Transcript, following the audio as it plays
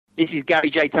This is Gary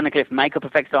J. Tunnicliffe, makeup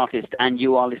effects artist, and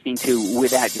you are listening to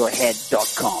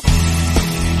WithoutYourHead.com.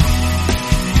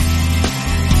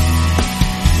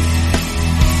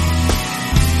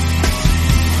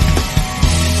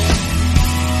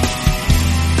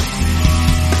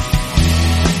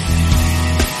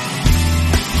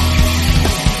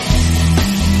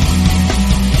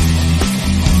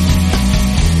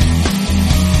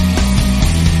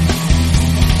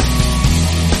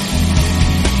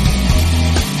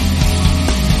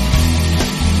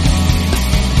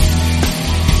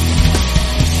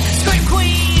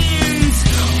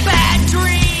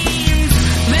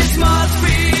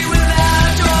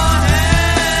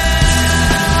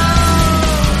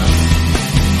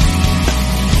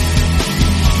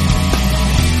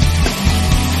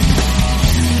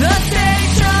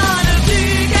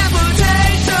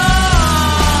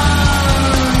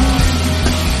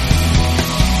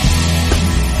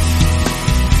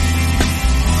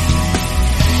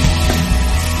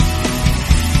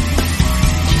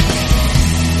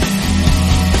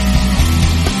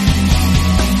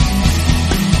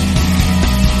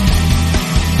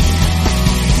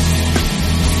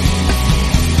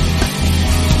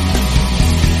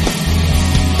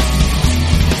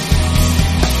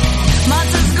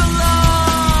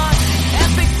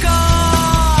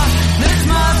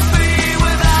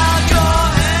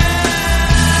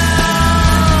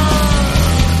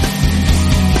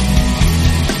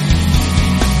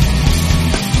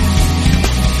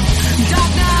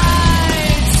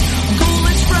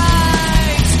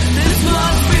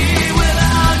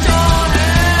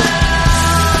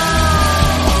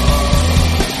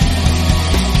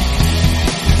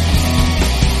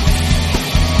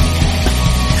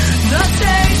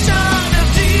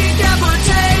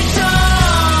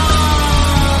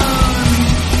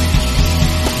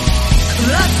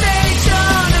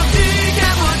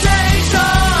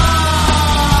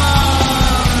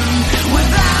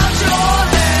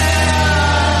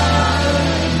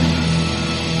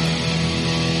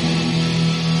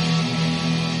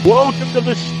 Welcome to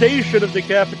the station of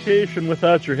decapitation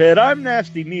without your head. I'm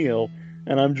Nasty Neil,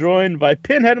 and I'm joined by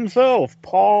Pinhead himself,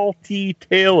 Paul T.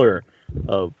 Taylor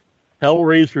of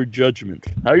Hellraiser Judgment.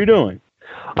 How are you doing?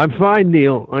 I'm fine,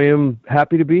 Neil. I am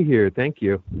happy to be here. Thank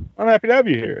you. I'm happy to have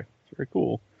you here. It's very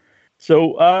cool.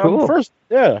 So, cool. First,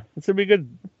 it's going to be good.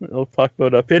 We'll talk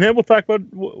about Pinhead. We'll talk about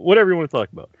whatever you want to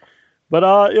talk about. But,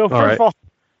 first of all,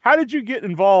 how did you get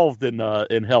involved in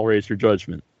Hellraiser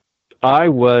Judgment? I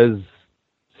was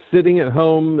sitting at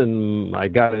home, and I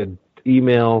got an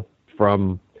email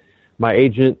from my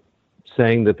agent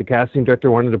saying that the casting director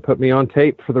wanted to put me on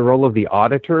tape for the role of the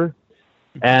auditor.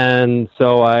 And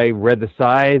so I read the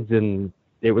sides, and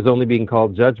it was only being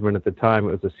called Judgment at the time.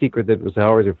 It was a secret that it was a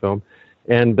Hellraiser film.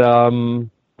 And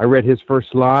I read his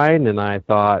first line, and I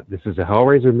thought, this is a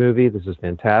Hellraiser movie. This is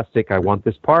fantastic. I want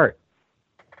this part.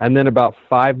 And then about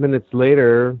 5 minutes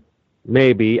later,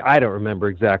 maybe, I don't remember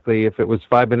exactly if it was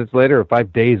 5 minutes later or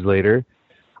 5 days later,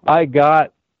 I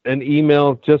got an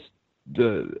email, just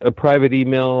a private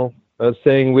email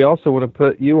saying, we also want to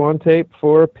put you on tape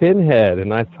for Pinhead.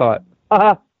 And I thought,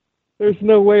 there's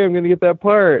no way I'm going to get that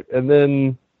part. And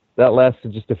then that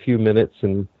lasted just a few minutes,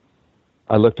 and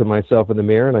I looked at myself in the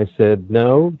mirror and I said,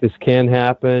 no, this can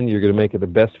happen. You're going to make it the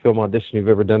best film audition you've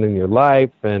ever done in your life.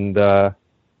 And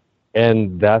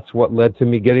that's what led to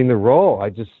me getting the role. I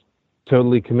just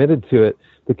totally committed to it.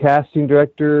 The casting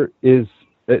director is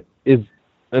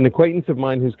an acquaintance of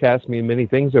mine who's cast me in many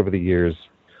things over the years.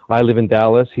 I live in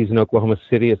Dallas. He's in Oklahoma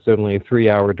City. It's only a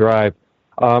 3-hour drive.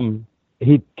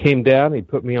 He came down. He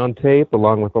put me on tape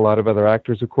along with a lot of other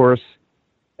actors, of course.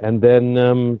 And then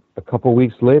a couple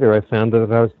weeks later, I found out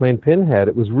that I was playing Pinhead.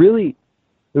 It was really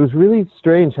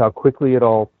strange how quickly it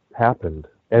all happened,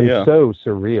 and so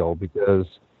surreal, because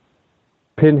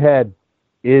Pinhead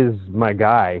is my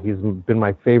guy. He's been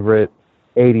my favorite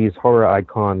 80s horror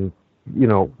icon,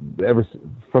 ever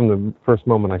from the first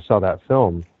moment I saw that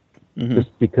film, just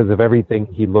because of everything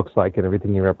he looks like and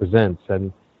everything he represents.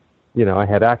 And, I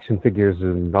had action figures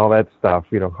and all that stuff,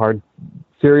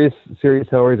 serious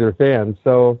Hellraiser fan.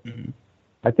 So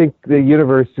I think the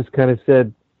universe just kind of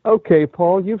said, okay,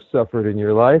 Paul, you've suffered in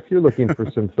your life. You're looking for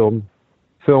some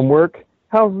film work.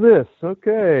 How's this?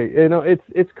 Okay.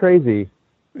 It's crazy,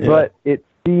 but it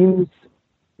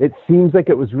seems like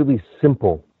it was really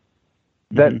simple,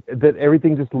 that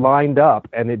everything just lined up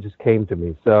and it just came to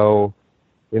me. So,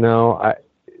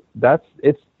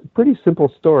 it's a pretty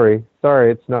simple story.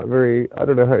 Sorry, it's not I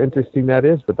don't know how interesting that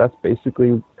is, but that's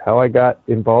basically how I got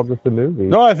involved with the movie.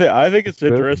 No, I think it's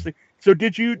interesting. So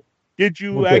did you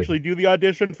actually do the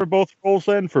audition for both roles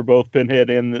then, for both Pinhead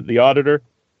and the Auditor?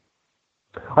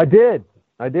 I did.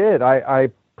 I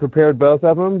prepared both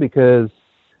of them because,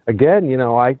 again,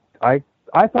 I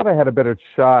thought I had a better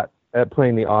shot at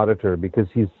playing the auditor because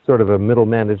he's sort of a middle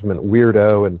management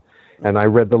weirdo, and I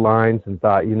read the lines and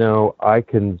thought, I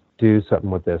can do something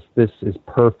with this. This is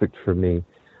perfect for me.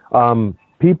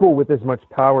 People with as much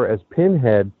power as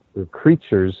Pinhead, or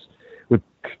creatures with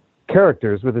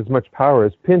characters with as much power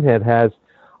as Pinhead has,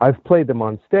 I've played them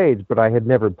on stage, but I had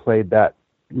never played that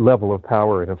level of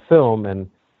power in a film, and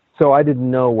so I didn't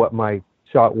know what my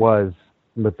shot was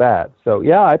with that. So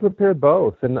yeah, I prepared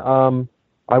both, and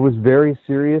I was very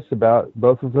serious about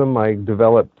both of them. I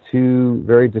developed two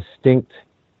very distinct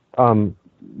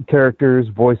characters,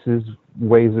 voices,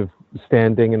 ways of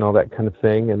standing, and all that kind of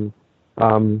thing. And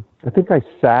I think I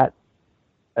sat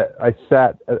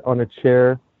on a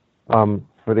chair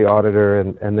for the auditor,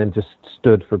 and then just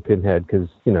stood for Pinhead because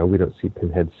we don't see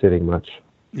Pinhead sitting much.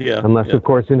 Yeah. Unless, of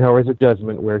course, in Hellraiser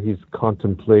Judgment, where he's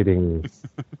contemplating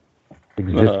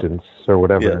existence or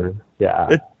whatever.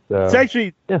 Yeah. It's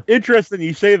actually interesting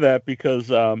you say that because,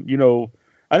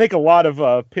 I think a lot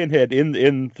of Pinhead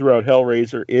in throughout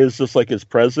Hellraiser is just like his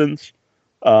presence.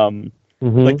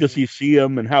 Like, does he see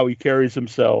him and how he carries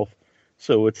himself?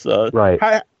 So it's right.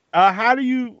 How do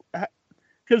you?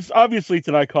 Because obviously it's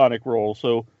an iconic role.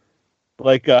 So,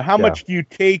 like, how much do you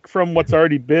take from what's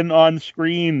already been on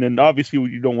screen? And obviously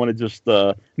you don't want to just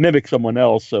mimic someone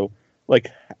else. So, like,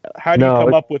 how do you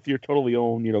come up with your totally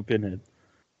own, Pinhead?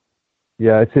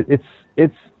 Yeah,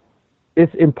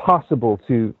 it's impossible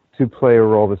to play a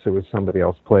role the way somebody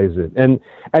else plays it, and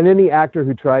any actor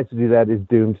who tries to do that is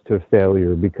doomed to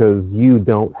failure because you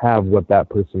don't have what that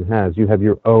person has. You have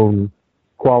your own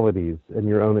qualities and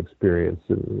your own experience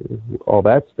and all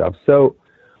that stuff. So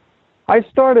I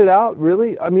started out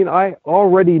I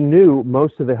already knew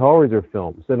most of the Hellraiser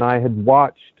films, and I had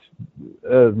watched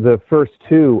the first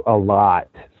two a lot.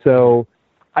 So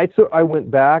I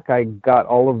went back, I got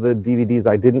all of the DVDs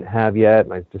I didn't have yet,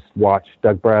 and I just watched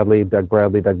Doug Bradley for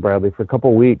a couple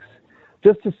of weeks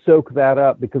just to soak that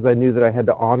up because I knew that I had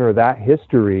to honor that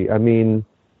history. I mean,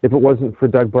 if it wasn't for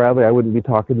Doug Bradley, I wouldn't be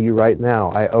talking to you right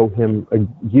now. I owe him a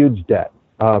huge debt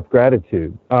of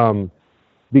gratitude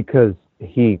because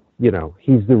he's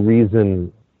the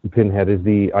reason Pinhead is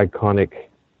the iconic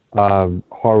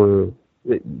horror.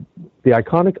 The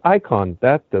iconic icon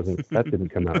that didn't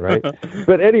come out right.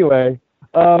 But anyway,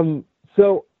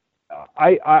 so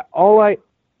after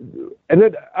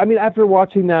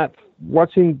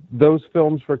watching those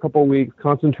films for a couple of weeks,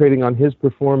 concentrating on his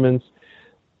performance,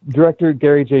 director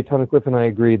Gary J. Tunnicliffe and I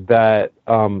agreed that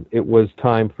it was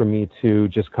time for me to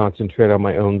just concentrate on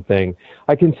my own thing.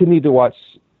 I continued to watch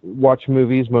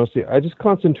movies mostly. I just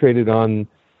concentrated on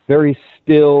very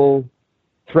still,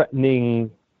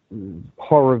 threatening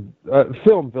horror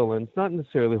film villains, not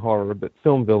necessarily horror, but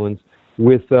film villains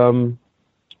with total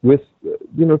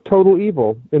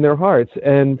evil in their hearts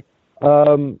and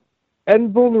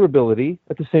vulnerability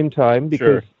at the same time,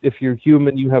 because if you're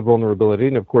human, you have vulnerability,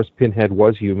 and of course Pinhead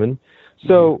was human.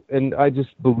 So, and I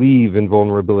just believe in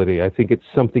vulnerability. I think it's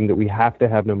something that we have to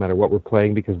have no matter what we're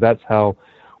playing, because that's how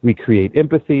we create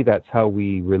empathy, that's how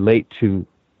we relate to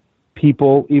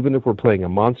people, even if we're playing a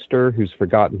monster who's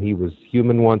forgotten he was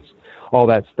human once, all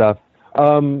that stuff.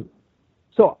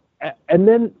 So, and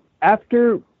then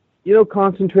after,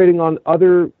 concentrating on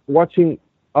watching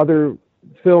other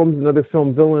films and other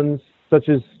film villains, such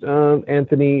as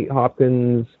Anthony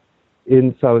Hopkins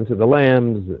in Silence of the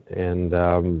Lambs and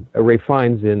Ray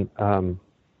Fiennes in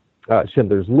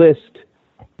Schindler's List.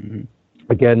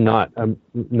 Again, not a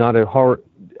horror.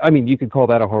 I mean, you could call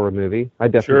that a horror movie. I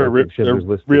definitely think Schindler's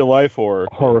List real life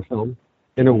horror film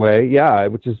in a way,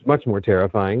 which is much more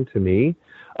terrifying to me.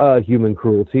 Human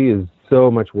cruelty is so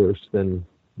much worse than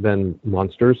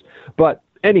monsters. But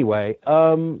anyway,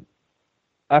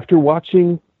 after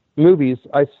watching movies,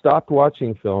 I stopped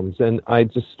watching films, and I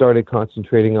just started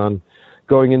concentrating on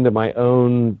going into my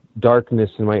own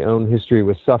darkness and my own history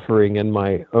with suffering and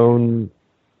my own.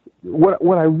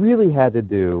 What I really had to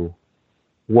do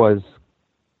was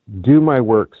do my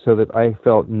work so that I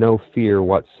felt no fear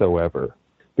whatsoever,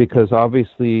 because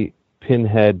obviously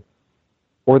Pinhead,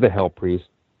 or the Hell Priest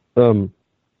to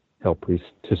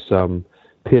some,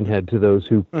 Pinhead to those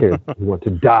who care, who want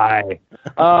to die.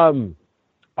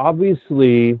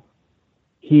 Obviously,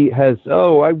 he has.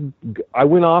 I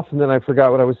went off and then I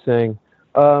forgot what I was saying.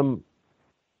 You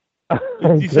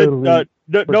said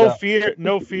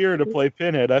no fear to play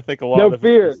Pinhead. I think a lot of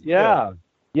fear. Yeah.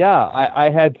 I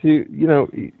had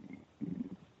to.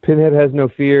 Pinhead has no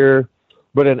fear,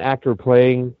 but an actor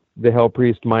playing the Hell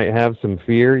Priest might have some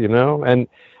fear, and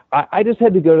I just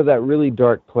had to go to that really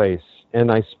dark place,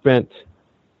 and I spent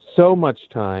so much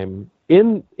time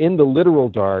in the literal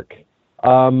dark,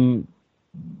 in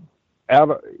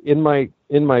my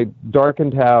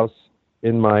darkened house,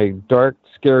 in my dark,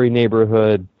 scary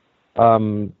neighborhood,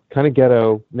 kind of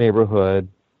ghetto neighborhood,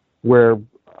 where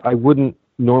I wouldn't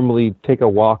normally take a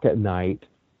walk at night,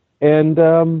 and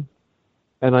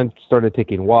I started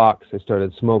taking walks. I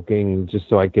started smoking just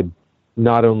so I could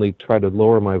not only try to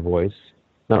lower my voice,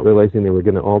 not realizing they were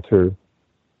going to alter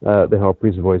the Hell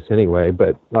Priest's voice anyway,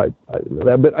 but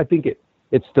I think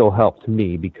it still helped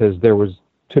me, because there's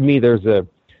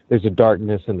a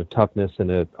darkness and a toughness and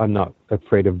a I'm not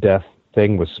afraid of death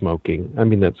thing with smoking. I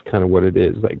mean, that's kind of what it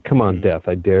is. Like, come on, death,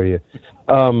 I dare you.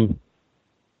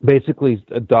 Basically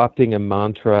adopting a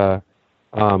mantra,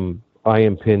 I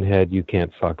am Pinhead, you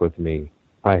can't fuck with me.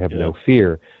 I have no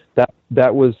fear.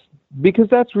 That was because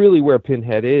that's really where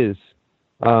Pinhead is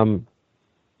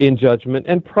in Judgment,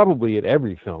 and probably in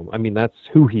every film. I mean, that's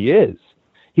who he is.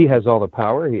 He has all the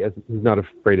power. He's not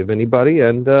afraid of anybody,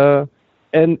 but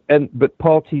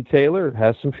Paul T. Taylor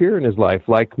has some fear in his life,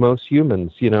 like most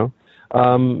humans. You know,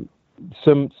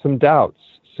 some doubts,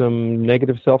 some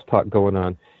negative self-talk going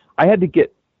on. I had to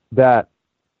get that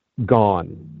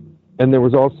gone, and there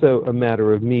was also a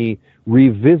matter of me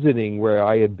revisiting where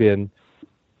I had been.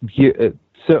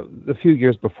 So a few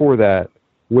years before that,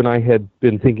 when I had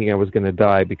been thinking I was going to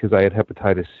die because I had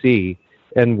hepatitis C,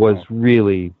 and was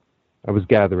I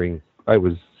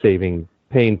was saving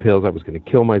pain pills, I was going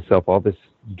to kill myself, all this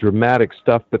dramatic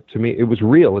stuff, but to me, it was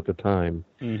real at the time.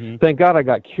 Mm-hmm. Thank God I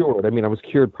got cured. I mean, I was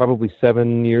cured probably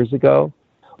 7 years ago,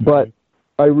 but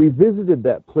I revisited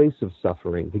that place of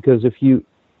suffering, because if you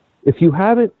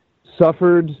haven't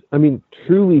suffered, I mean,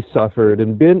 truly suffered,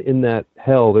 and been in that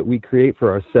hell that we create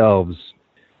for ourselves,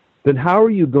 then how are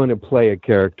you going to play a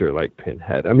character like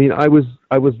Pinhead? I mean, I was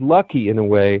lucky in a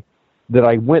way that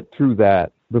I went through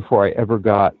that before I ever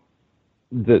got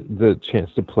the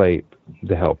chance to play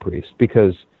the Hell Priest,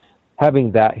 because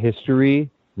having that history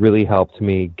really helped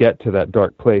me get to that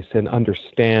dark place and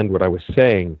understand what I was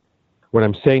saying when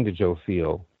I'm saying to Joe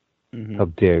Field, how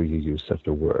dare you use such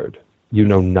a word? You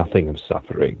know nothing of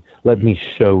suffering. Let me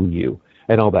show you,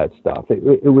 and all that stuff.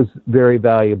 It was very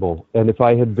valuable. And if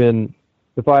I had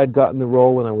gotten the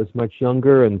role when I was much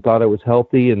younger and thought I was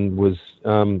healthy and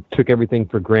took everything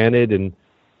for granted, and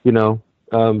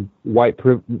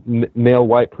male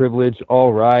white privilege,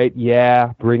 all right,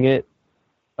 yeah, bring it.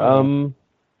 I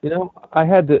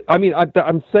had to. I mean,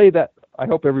 I'm saying that. I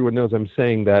hope everyone knows I'm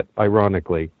saying that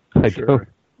ironically. I don't,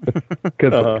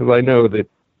 because I know that,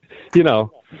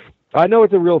 I know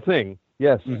it's a real thing.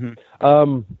 Yes.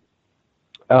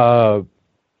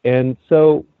 And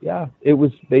so, yeah, it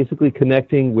was basically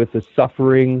connecting with the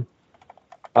suffering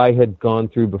I had gone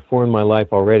through before in my life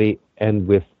already, and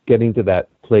with getting to that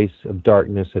place of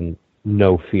darkness and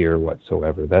no fear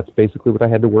whatsoever. That's basically what I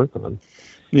had to work on.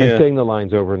 Yeah. And saying the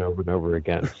lines over and over and over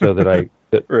again, so that I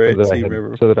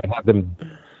had them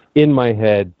in my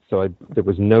head, so there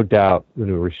was no doubt when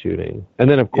we were shooting. And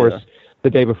then, of course, the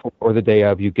day before or the day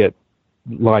of, you get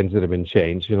lines that have been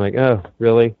changed. You're like, oh,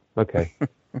 really? Okay.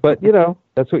 But,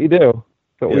 that's what you do.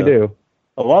 That's what we do.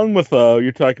 Along with,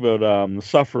 you're talking about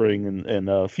suffering, and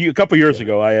a couple years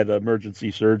ago, I had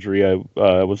emergency surgery. I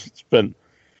was spent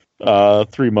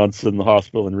 3 months in the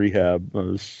hospital in rehab. It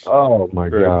was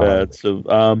very bad.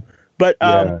 So,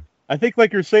 I think,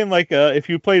 like you're saying, like if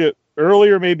you played it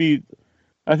earlier, maybe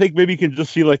you can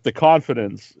just see like the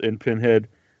confidence in Pinhead.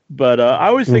 But I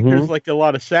always think there's like a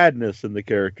lot of sadness in the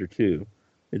character too.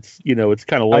 It's it's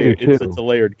kind of layered. It's a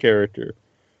layered character.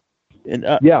 And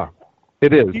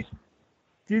it is.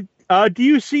 Do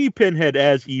you see Pinhead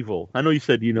as evil? I know you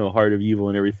said Heart of Evil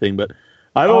and everything, but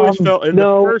I've always felt in the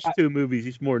first two movies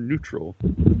he's more neutral.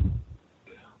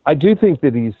 I do think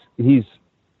that he's.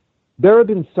 There have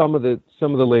been some of the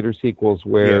later sequels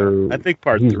where I think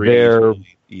part 3 is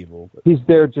really evil. But. He's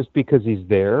there just because he's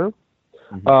there.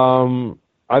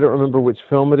 I don't remember which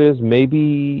film it is.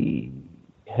 Maybe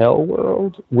Hell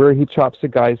World, where he chops a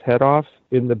guy's head off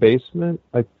in the basement.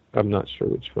 I'm not sure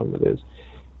which film it is.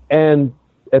 And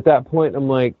at that point, I'm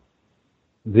like,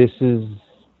 this is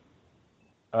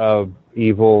a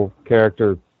evil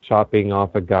character chopping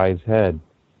off a guy's head.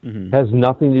 Has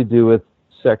nothing to do with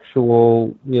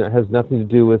sexual, has nothing to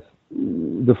do with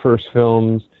the first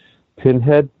films.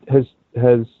 Pinhead has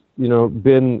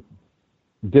been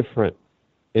different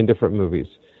in different movies.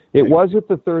 It was with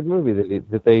the third movie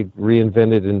that they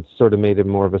reinvented and sort of made it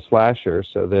more of a slasher,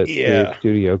 so that the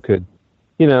studio could,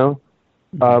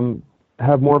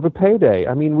 have more of a payday.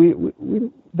 I mean, we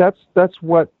that's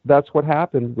what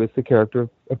happened with the character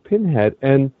of Pinhead,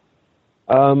 and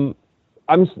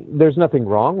there's nothing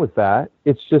wrong with that.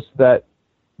 It's just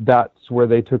that's where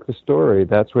they took the story.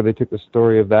 That's where they took the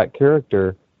story of that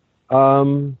character.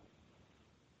 But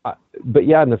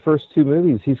yeah, in the first two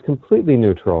movies, he's completely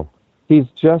neutral. He's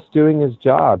just doing his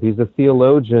job. He's a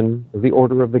theologian of the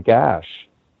Order of the Gash.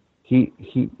 He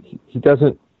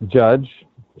doesn't judgment.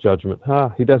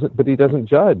 He doesn't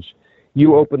judge.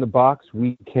 You open the box.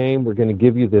 We're going to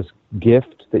give you this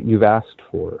gift that you've asked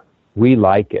for. We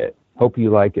like it. Hope you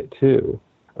like it too,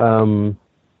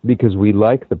 because we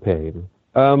like the pain.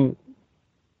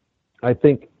 I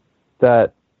think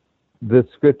that the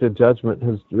scripted judgment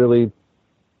has really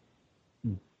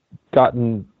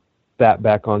gotten that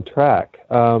back on track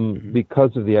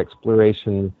because of the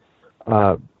exploration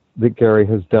that Gary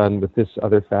has done with this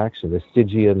other faction, the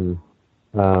Stygian.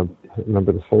 I don't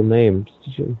remember the full name.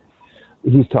 Stygian.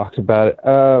 He's talked about it,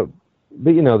 but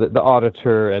the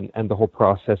auditor and the whole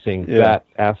processing, that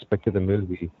aspect of the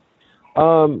movie.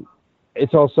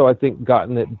 It's also, I think,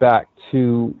 gotten it back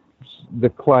to the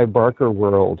Clive Barker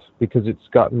world, because it's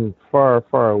gotten far,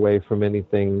 far away from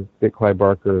anything that Clive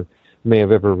Barker may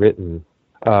have ever written.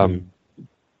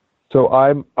 So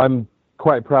I'm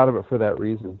quite proud of it for that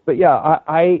reason. But yeah,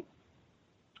 I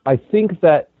think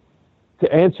that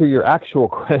to answer your actual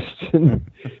question,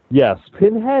 yes,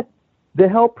 Pinhead, the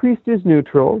Hell Priest is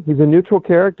neutral. He's a neutral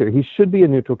character. He should be a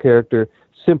neutral character,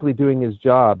 simply doing his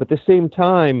job. At the same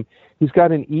time, he's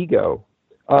got an ego,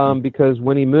 because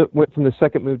when he went from the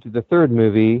second movie to the third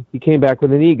movie, he came back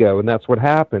with an ego, and that's what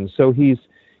happened. So he's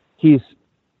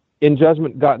in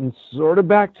Judgment gotten sort of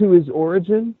back to his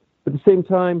origin, but at the same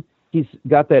time, he's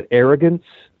got that arrogance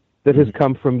that has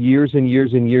come from years and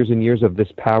years and years and years of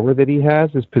this power that he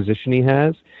has, this position he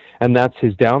has, and that's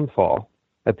his downfall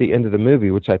at the end of the movie,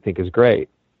 which I think is great.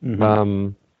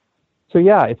 So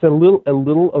yeah, it's a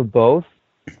little of both.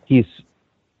 He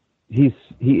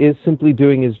is simply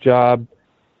doing his job,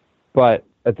 but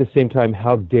at the same time,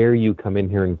 how dare you come in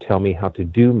here and tell me how to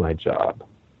do my job?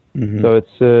 So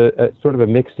it's a sort of a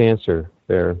mixed answer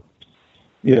there.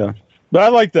 Yeah. But I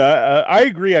like that. I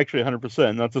agree, actually,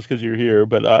 100%. Not just because you're here,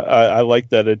 but I like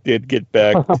that it did get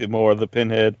back to more of the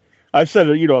Pinhead. I've said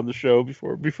it, on the show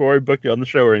before I booked you on the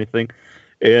show or anything,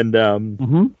 and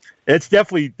it's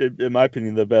definitely, in my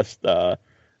opinion, the best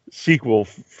sequel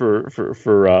for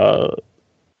a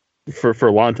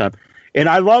long time. And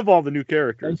I love all the new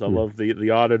characters. I love the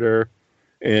auditor,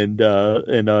 and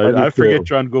I forget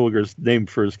John Gulager's name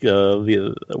for his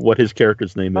what his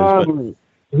character's name is. But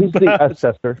he's the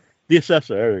assessor. The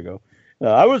assessor. There you go.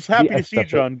 I was happy to see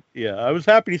John. Yeah, I was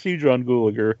happy to see John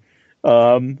Gulager.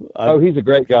 He's a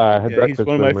great guy. I had breakfast he's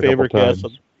one of my favorite guests.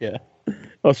 Yeah.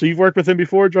 Oh, so you've worked with him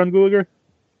before, John Gulager?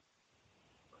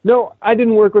 No, I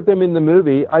didn't work with him in the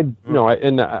movie. I've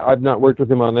not worked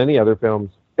with him on any other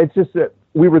films. It's just that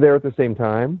we were there at the same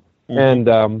time,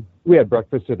 and we had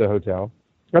breakfast at the hotel.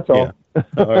 That's all. Yeah.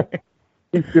 All right.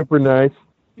 He's super nice.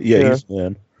 Yeah, he's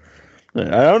man. I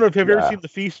don't know if you've ever seen the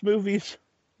Feast movies.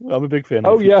 I'm a big fan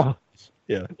of the Feast movies.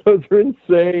 Yeah. Those are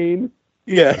insane.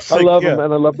 Yes. I love him,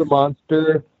 and I love the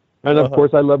monster. And of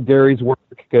course, I love Gary's work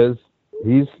because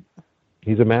he's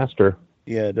a master.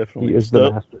 Yeah, definitely. He is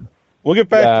the master. We'll get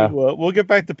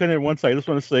back to Pinhead one second. I just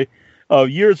want to say,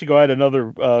 years ago, I had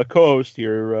another co-host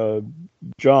here,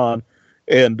 John,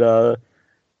 and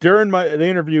during the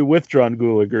interview with John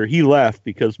Gulager, he laughed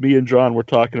because me and John were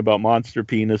talking about monster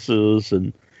penises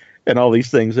and all these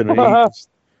things, and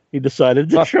he decided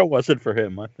the show wasn't for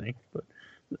him, I think. But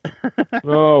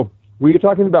oh, were you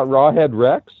talking about Rawhead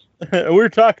Rex? We were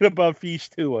talking about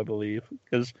Feast 2, I believe,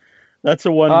 because that's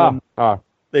the one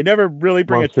they never really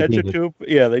bring attention to.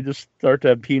 Yeah, they just start to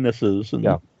have penises, and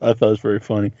I thought it was very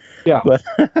funny. Yeah, but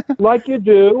like you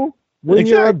do when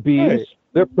you're a beast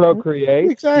that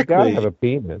procreates. Exactly, you gotta have a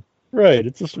penis. Right.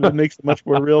 It just makes it much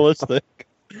more realistic.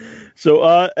 So,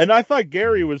 and I thought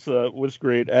Gary was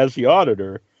great as the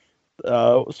auditor.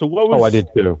 So what was? Oh, I did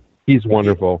too. He's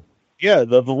wonderful. Yeah,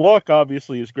 the look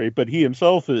obviously is great, but he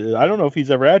himself, I don't know if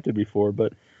he's ever acted before,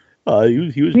 but he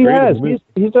was great. He has.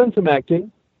 He's done some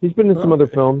acting. He's been in some other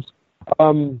films.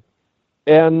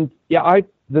 And yeah,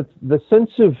 the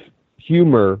sense of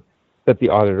humor that the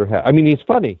auditor has. I mean, he's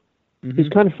funny. He's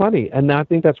kind of funny, and I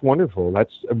think that's wonderful.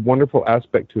 That's a wonderful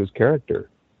aspect to his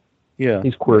character. Yeah,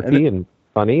 he's quirky and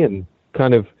funny, and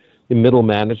kind of a middle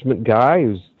management guy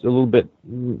who's a little bit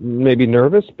maybe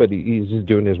nervous, but he's just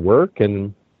doing his work.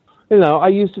 And I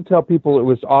used to tell people it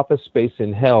was Office Space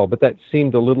in Hell, but that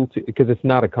seemed a little too, because it's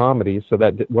not a comedy, so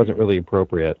that wasn't really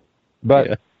appropriate.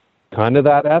 But kind of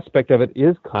that aspect of it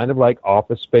is kind of like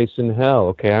Office Space in Hell.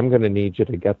 Okay, I'm going to need you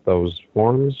to get those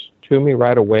forms to me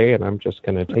right away, and I'm just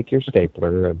going to take your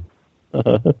stapler.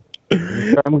 And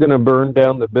I'm going to burn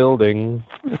down the building.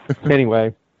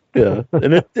 Anyway. Yeah,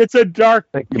 and it's a dark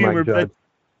Thank you, humor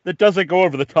that doesn't go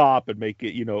over the top and make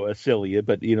it, a silly,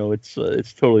 but it's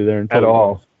totally there and at totally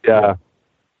all. Yeah.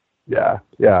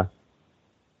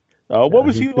 What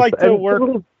was he like to work?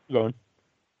 Going.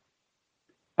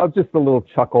 Just a little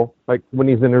chuckle, like when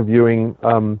he's interviewing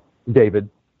David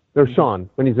or Sean,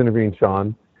 when he's interviewing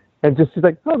Sean, and he's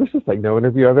like, "Oh, this is like no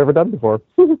interview I've ever done before."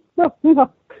 No,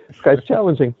 this guy's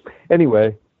challenging.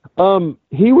 Anyway,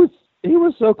 he was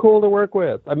so cool to work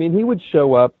with. I mean, he would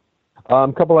show up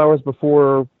a couple hours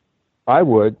before I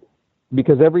would,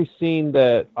 because every scene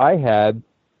that I had,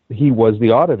 he was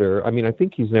the auditor. I mean, I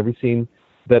think he's in every scene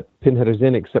that Pinhead is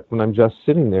in, except when I'm just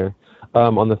sitting there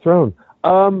on the throne.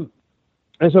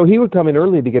 And so he would come in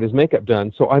early to get his makeup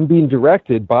done. So I'm being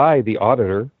directed by the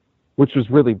auditor, which was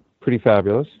really pretty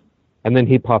fabulous. And then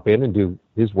he'd pop in and do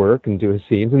his work and do his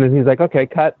scenes. And then he's like, okay,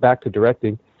 cut, back to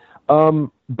directing.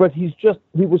 But he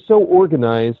was so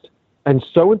organized and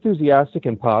so enthusiastic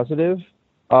and positive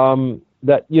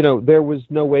that, there was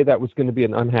no way that was going to be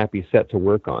an unhappy set to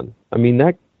work on. I mean,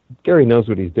 Gary knows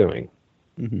what he's doing.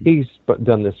 Mm-hmm. He's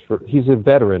done this he's a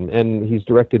veteran, and he's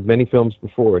directed many films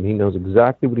before, and he knows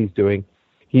exactly what he's doing.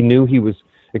 He knew he was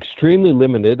extremely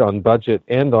limited on budget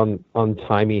and on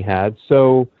time he had,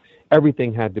 so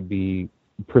everything had to be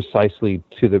precisely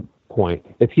to the point.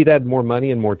 If he'd had more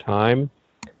money and more time,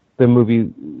 the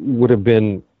movie would have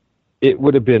been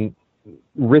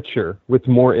richer with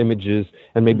more images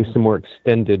and maybe some more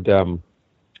extended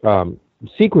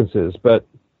sequences. But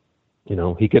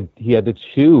he had to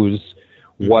choose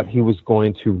what he was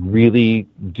going to really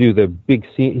do. The big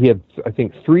scene, he had, I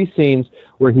think, 3 scenes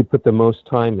where he put the most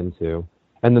time into.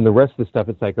 And then the rest of the stuff,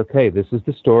 it's like, okay, this is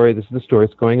the story,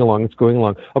 it's going along.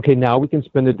 Okay, now we can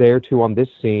spend a day or two on this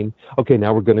scene. Okay,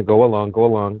 now we're going to go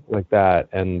along like that.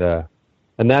 And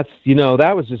that's,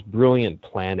 that was just brilliant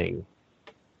planning.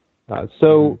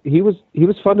 So he was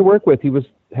fun to work with. He was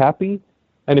happy.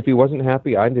 And if he wasn't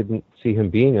happy, I didn't see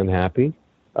him being unhappy.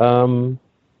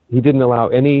 He didn't allow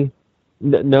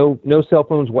no cell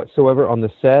phones whatsoever on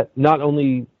the set, not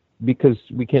only because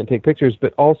we can't take pictures,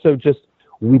 but also just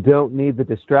we don't need the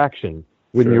distraction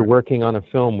when you're working on a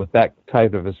film with that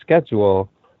type of a schedule.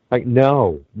 Like,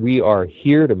 no, we are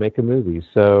here to make a movie.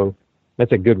 So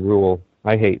that's a good rule.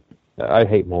 I hate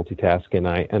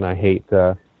multitasking, and I hate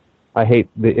the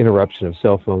interruption of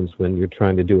cell phones when you're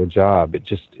trying to do a job.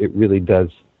 It really does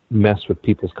mess with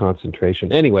people's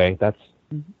concentration. Anyway, that's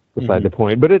beside the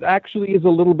point, but it actually is a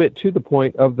little bit to the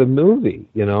point of the movie,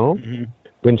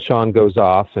 when Sean goes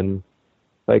off and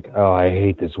like, oh, I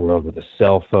hate this world with the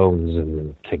cell phones and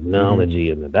the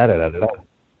technology and the da-da-da-da-da.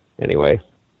 Anyway,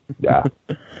 yeah.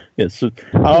 Yes. So,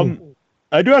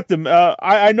 I do have to,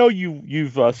 I know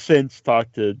you've since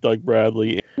talked to Doug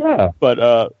Bradley. Yeah. But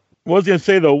what I was going to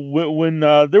say, though, when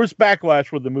there was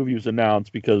backlash when the movie was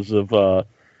announced because of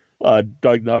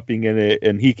Doug not being in it,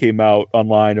 and he came out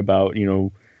online about,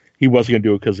 he wasn't going to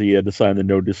do it because he had to sign the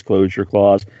no disclosure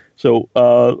clause. So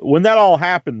when that all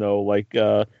happened, though, like,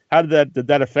 how did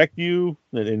that affect you?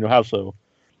 And how so?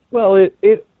 Well,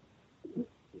 it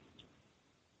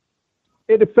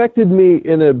affected me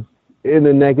in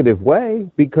a negative way,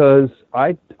 because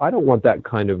I don't want that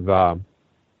kind of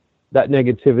that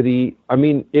negativity. I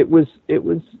mean, it was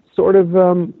sort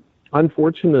of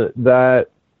unfortunate that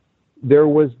there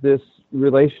was this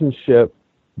relationship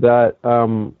that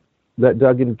that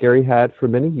Doug and Gary had for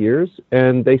many years,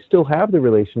 and they still have the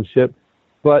relationship,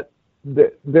 but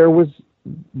there was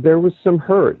some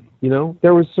hurt,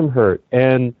 there was some hurt,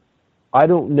 and I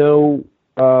don't know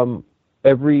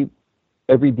every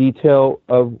detail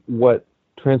of what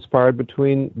transpired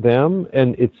between them,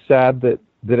 and it's sad that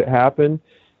it happened.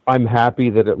 I'm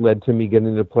happy that it led to me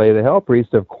getting to play the Hell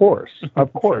Priest, of course,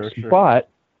 sure. But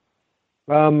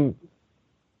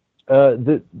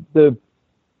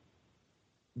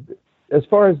as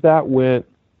far as that went,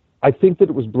 I think that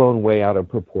it was blown way out of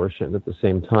proportion at the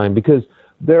same time, because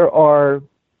there are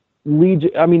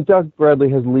Doug Bradley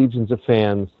has legions of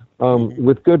fans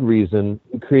with good reason.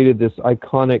 He created this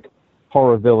iconic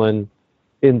horror villain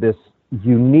in this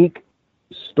unique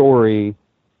story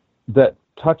that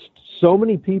touched so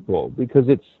many people, because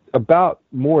it's about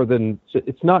more than,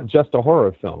 it's not just a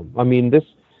horror film. I mean, this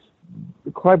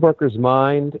Clive Barker's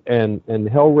mind and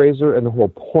Hellraiser and the whole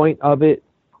point of it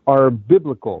are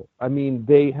biblical. I mean,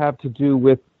 they have to do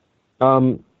with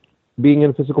being in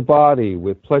a physical body,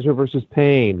 with pleasure versus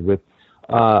pain, with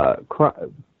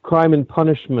crime and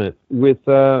punishment, with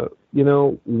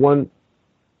one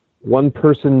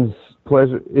person's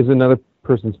pleasure is another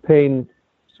person's pain.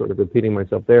 Sort of repeating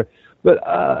myself there,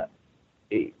 but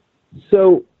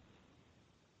so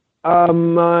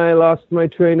I lost my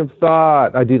train of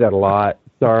thought. I do that a lot.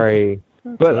 Sorry.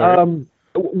 But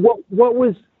what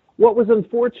was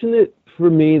unfortunate for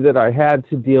me that I had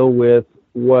to deal with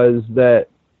was that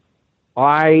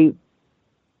I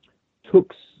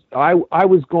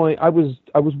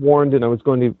was warned, and I was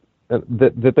going to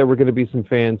that there were going to be some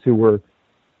fans who were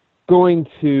going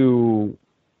to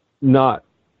not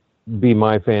be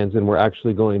my fans and were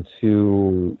actually going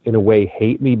to, in a way,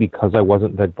 hate me because I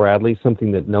wasn't Doug Bradley,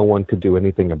 something that no one could do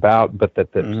anything about, but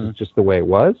that was just the way it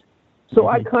was. So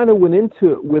I kind of went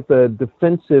into it with a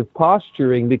defensive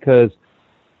posturing because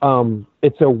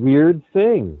it's a weird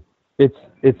thing. It's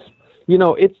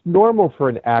normal for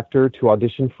an actor to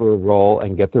audition for a role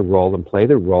and get their role and play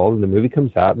their role, and the movie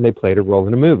comes out and they played a role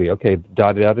in a movie. Okay,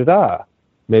 da-da-da-da-da.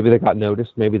 Maybe they got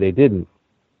noticed, maybe they didn't.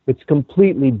 It's a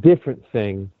completely different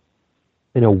thing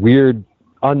and a weird,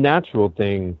 unnatural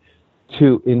thing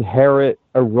to inherit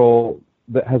a role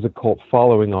that has a cult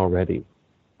following already.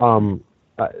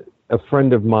 A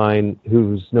friend of mine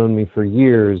who's known me for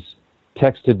years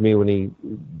texted me when he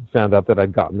found out that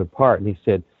I'd gotten the part, and he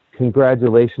said,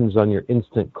 "Congratulations on your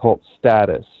instant cult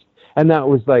status." And that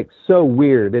was like so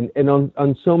weird, and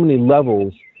on so many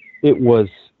levels it was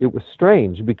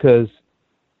strange because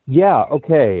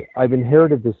okay, I've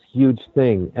inherited this huge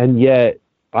thing, and yet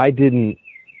I didn't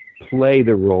play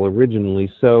the role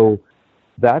originally, so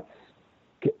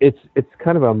it's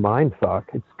kind of a mind fuck.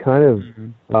 It's kind of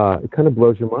it kind of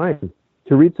blows your mind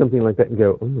to read something like that and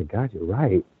go, "Oh my God, you're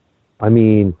right." I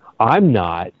mean, I'm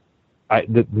not.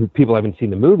 The people haven't seen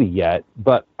the movie yet,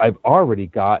 but I've already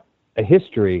got a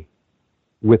history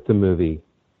with the movie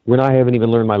when I haven't even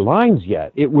learned my lines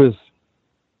yet. It was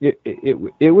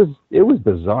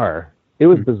bizarre. It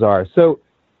was bizarre. So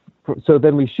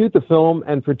then we shoot the film,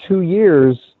 and for 2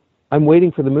 years, I'm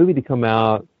waiting for the movie to come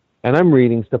out, and I'm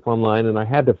reading stuff online, and I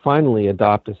had to finally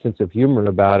adopt a sense of humor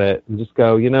about it and just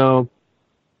go,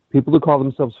 people who call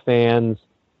themselves fans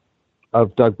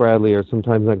of Doug Bradley are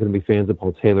sometimes not going to be fans of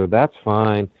Paul Taylor. That's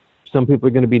fine. Some people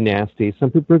are going to be nasty.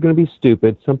 Some people are going to be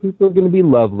stupid. Some people are going to be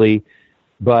lovely.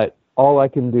 But all I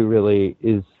can do really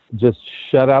is just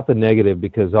shut out the negative,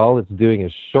 because all it's doing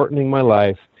is shortening my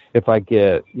life if I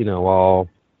get, all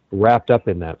wrapped up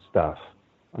in that stuff.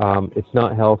 It's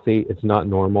not healthy. It's not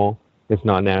normal. It's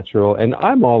not natural. And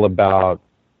I'm all about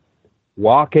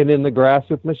walking in the grass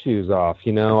with my shoes off.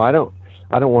 I don't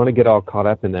want to get all caught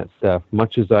up in that stuff,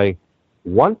 much as I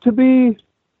want to be,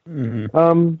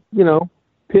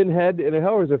 Pinhead in a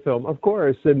Hellraiser film, of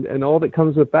course, and all that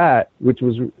comes with that, which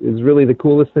is really the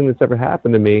coolest thing that's ever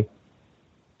happened to me.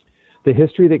 The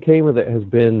history that came with it has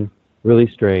been really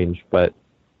strange, but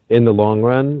in the long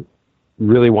run,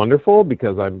 really wonderful,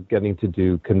 because I'm getting to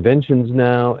do conventions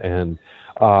now, and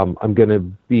I'm going to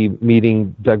be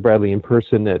meeting Doug Bradley in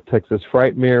person at Texas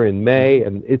Frightmare in May,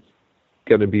 and it's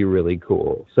going to be really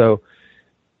cool. So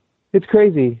it's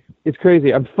crazy. It's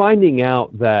crazy. I'm finding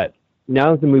out that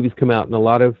now that the movie's come out, and a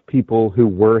lot of people who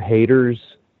were haters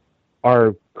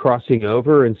are crossing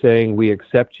over and saying, we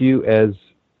accept you as,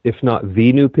 if not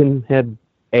the new Pinhead,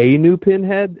 a new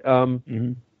Pinhead.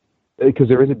 Because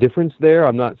there is a difference there.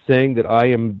 I'm not saying that I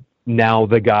am now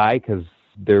the guy, because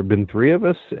there have been 3 of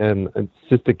us, and it's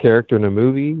just a character in a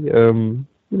movie, and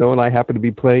I happen to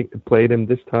be played him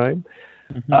this time.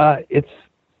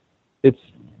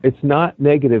 It's not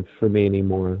negative for me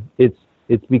anymore. It's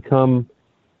become,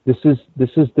 this is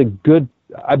the good.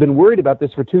 I've been worried about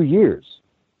this for 2 years.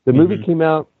 The movie came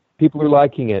out, people are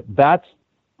liking it. That's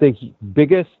the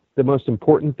biggest, the most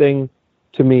important thing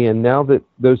to me. And now that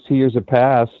those 2 years have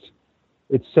passed,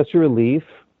 it's such a relief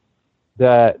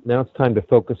that now it's time to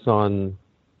focus on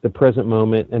the present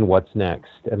moment and what's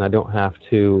next. And I don't have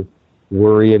to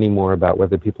worry anymore about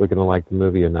whether people are going to like the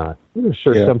movie or not.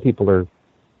 Some people are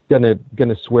gonna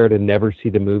swear to never see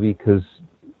the movie because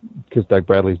Doug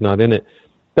Bradley's not in it.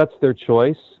 That's their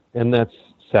choice, and that's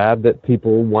sad that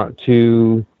people want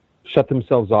to shut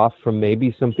themselves off from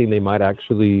maybe something they might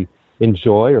actually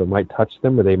enjoy or might touch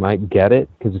them, or they might get it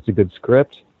because it's a good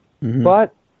script.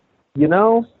 But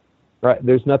right,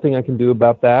 there's nothing I can do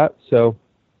about that. So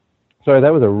sorry,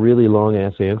 that was a really long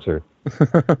ass answer.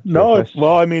 No, it's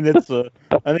I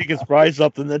think it's probably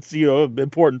something that's an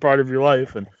important part of your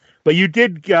life. But you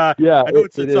did, I know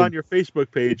it's on your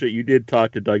Facebook page that you did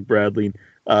talk to Doug Bradley.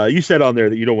 You said on there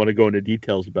that you don't want to go into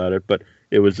details about it, but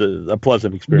it was a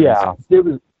pleasant experience. Yeah,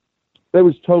 it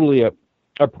was totally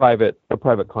a private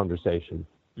conversation,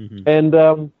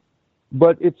 and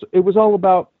but it was all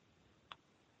about.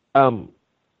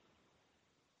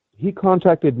 He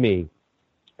contacted me,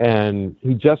 and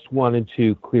he just wanted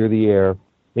to clear the air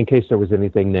in case there was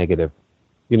anything negative,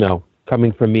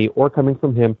 coming from me or coming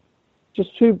from him.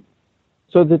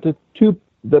 so that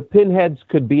the Pinheads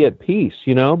could be at peace,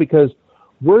 because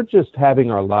we're just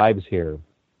having our lives here.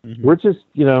 Mm-hmm. We're just,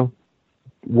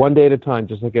 one day at a time,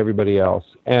 just like everybody else.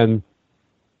 And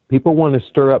people want to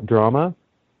stir up drama.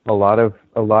 A lot of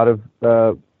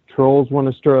trolls want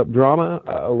to stir up drama.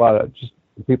 A lot of just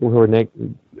people who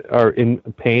are in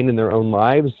pain in their own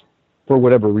lives for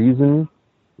whatever reason,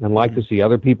 and like to see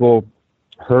other people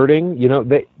hurting.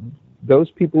 Those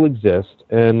people exist,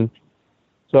 and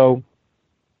so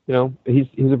he's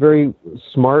a very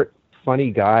smart, funny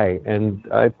guy, and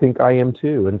I think I am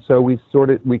too. And so we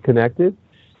connected.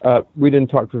 We didn't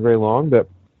talk for very long, but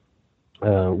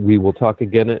we will talk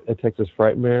again at Texas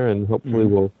Frightmare, and hopefully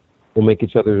we'll make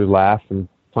each other laugh and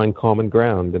find common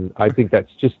ground. And I think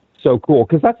that's just so cool,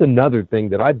 because that's another thing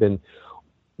that I've been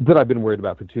worried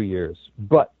about for 2 years.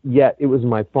 But yet it was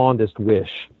my fondest wish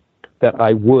that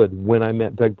I would, when I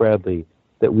met Doug Bradley,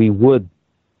 that we would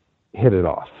hit it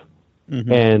off.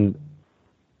 Mm-hmm. And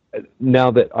now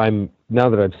that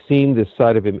I've seen this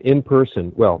side of him in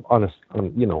person, well, on a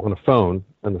phone,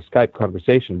 on a Skype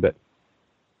conversation, but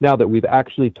now that we've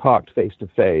actually talked face to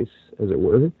face, as it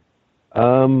were,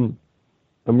 I'm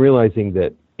realizing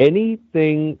that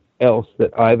anything else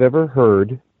that I've ever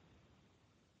heard,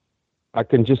 I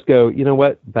can just go, you know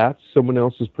what? That's someone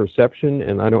else's perception,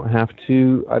 and I don't have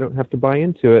to buy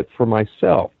into it for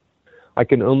myself. I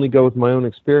can only go with my own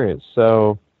experience.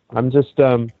 So I'm just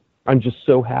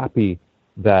so happy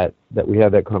that we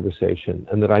had that conversation,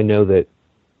 and that I know that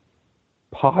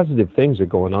positive things are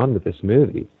going on with this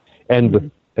movie,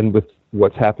 and with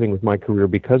what's happening with my career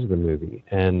because of the movie.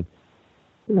 And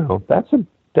that's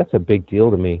a big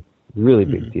deal to me. Really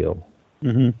big deal.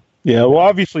 Mm-hmm. Yeah, well,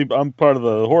 obviously, I'm part of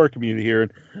the horror community here.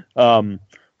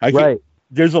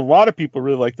 There's a lot of people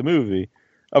really like the movie.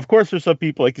 Of course, there's some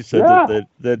people, like you said,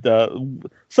 that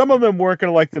some of them weren't going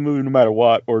to like the movie no matter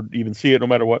what, or even see it no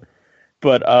matter what.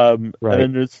 But and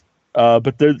then there's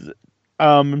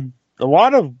a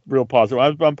lot of real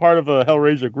positive. I'm part of a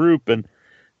Hellraiser group, and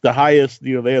the highest,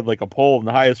 they had like a poll, and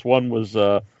the highest one was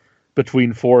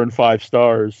between 4 and 5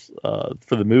 stars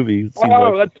for the movie.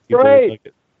 That's great! Like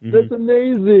it. Mm-hmm. That's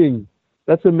amazing.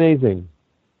 That's amazing.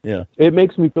 Yeah, it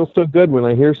makes me feel so good when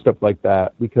I hear stuff like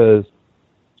that, because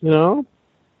I don't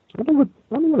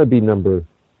want to be number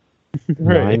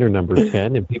 9 or number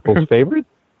 10 in people's favorites.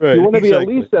 Right, you want to be at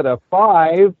least at a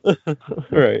 5.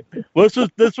 Right. Well,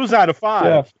 this was out of 5.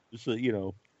 Yeah. So,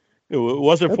 it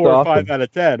wasn't 4 or 5 out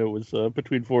of 10. It was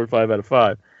between 4 and 5 out of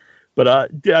 5. But I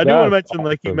do want to mention,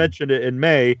 like you mentioned it in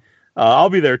May,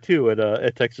 I'll be there too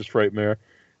at Texas Frightmare.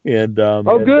 And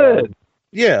good.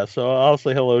 Yeah, so I'll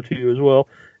say hello to you as well.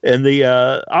 And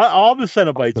all the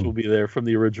Cenobites will be there from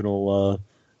the original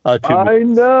 2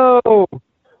 movies.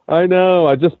 I know.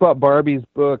 I just bought Barbie's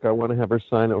book. I want to have her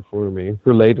sign it for me,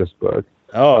 her latest book.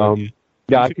 I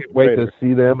can't wait to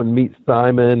see them and meet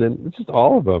Simon and just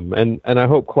all of them. And I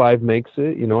hope Clive makes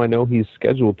it. I know he's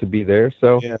scheduled to be there.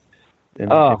 So,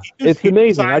 it's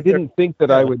amazing. I didn't think that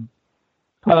I would.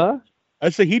 Huh? I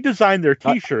say he designed their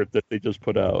T-shirt that they just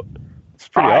put out. It's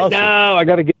pretty awesome. No, I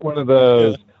got to get one of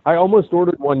those. Yeah. I almost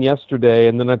ordered one yesterday,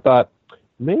 and then I thought,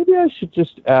 maybe I should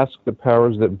just ask the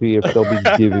powers that be if they'll be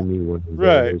giving me one of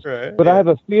those. Right. But I have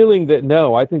a feeling that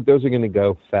I think those are going to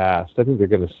go fast. I think they're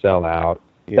going to sell out.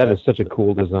 Yeah. That is such a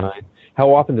cool design.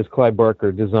 How often does Clive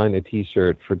Barker design a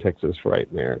T-shirt for Texas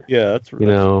Frightmare? Yeah, that's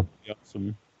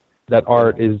awesome. That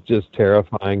art is just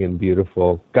terrifying and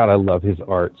beautiful. God, I love his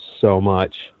art so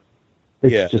much.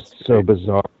 It's just so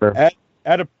bizarre.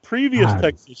 At a previous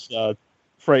Texas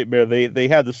Frightmare, they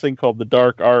had this thing called the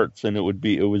Dark Arts, and it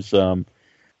was a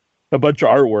bunch of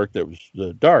artwork that was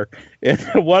dark, and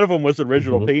one of them was an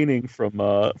original painting from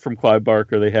Clive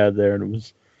Barker they had there, and it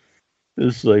was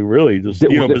like really just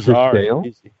bizarre.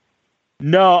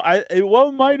 No,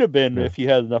 it might have been if you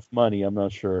had enough money. I'm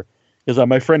not sure, because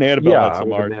my friend Annabelle had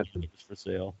some art that was for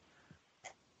sale.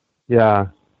 Yeah,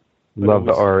 love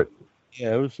the art.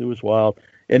 Yeah, it was wild.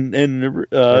 And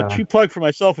cheap plug for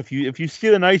myself, if you see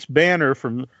the nice banner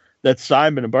from that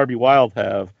Simon and Barbie Wilde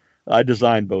have, I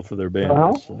designed both of their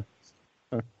banners. So.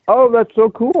 Oh, that's so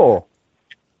cool.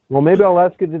 Well, maybe I'll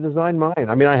ask you to design mine.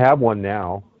 I mean, I have one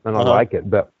now, and I like it,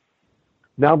 but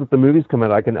now that the movie's come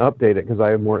out, I can update it because I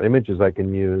have more images I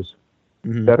can use,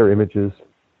 better images.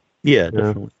 Yeah,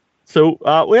 definitely. So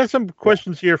we have some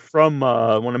questions here from,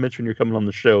 I want to mention you're coming on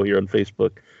the show here on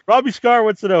Facebook. Robbie Scar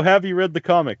wants to know, have you read the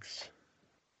comics?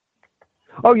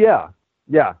 Oh, yeah.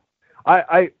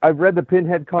 I've read the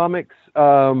Pinhead comics,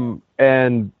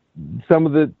 and some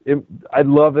of I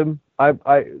love him.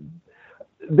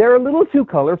 They're a little too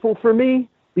colorful for me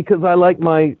because I like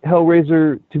my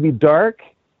Hellraiser to be dark.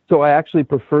 So I actually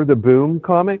prefer the Boom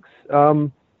comics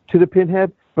to the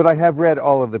Pinhead, but I have read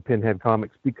all of the Pinhead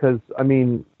comics because, I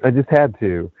mean, I just had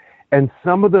to. And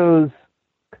some of those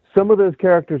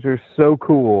characters are so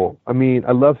cool. I mean,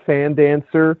 I love Fan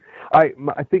Dancer. I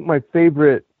think my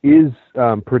favorite is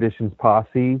Perdition's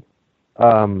Posse,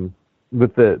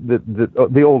 with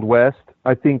the Old West.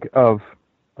 I think of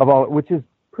all, which is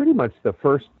pretty much the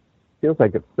first. Feels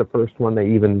like it's the first one they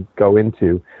even go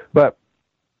into. But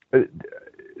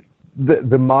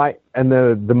the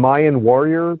Mayan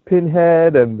warrior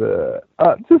Pinhead and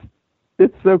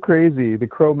it's so crazy. The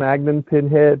Cro-Magnon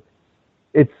Pinhead.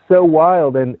 It's so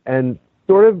wild and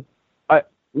sort of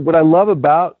what I love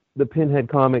about the Pinhead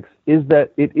comics is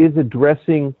that it is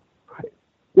addressing.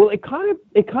 Well, it kind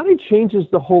of changes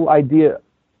the whole idea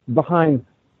behind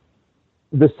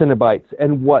the Cenobites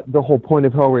and what the whole point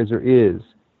of Hellraiser is,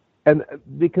 and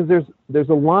because there's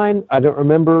a line, I don't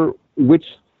remember which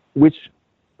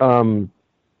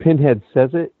Pinhead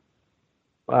says it.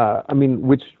 I mean,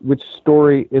 which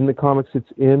story in the comics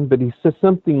it's in, but he says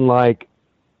something like,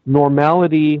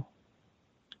 Normality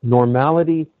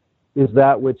is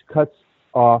that which cuts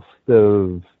off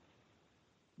the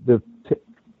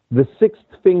sixth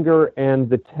finger and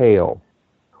the tail,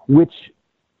 which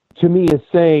to me is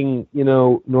saying,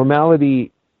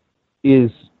 normality is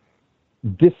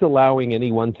disallowing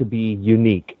anyone to be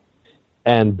unique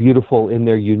and beautiful in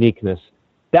their uniqueness.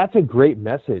 That's a great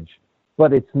message,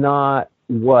 but it's not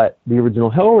what the original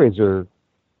Hellraiser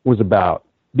was about,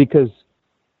 because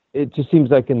it just seems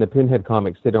like in the Pinhead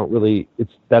comics they don't really.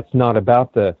 That's not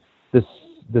about the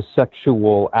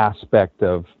sexual aspect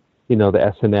of the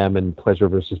S&M and pleasure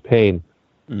versus pain.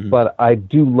 Mm-hmm. But I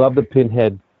do love the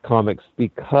Pinhead comics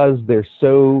because they're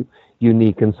so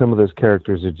unique, and some of those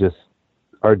characters are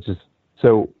just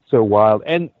so wild,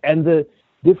 and the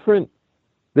different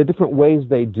ways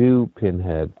they do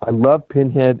Pinhead. I love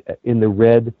Pinhead in the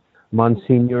red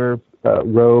Monsignor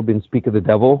robe in Speak of the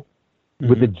Devil. Mm-hmm.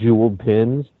 With the jeweled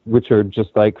pins, which are just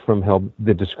like from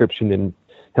the description in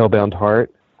Hellbound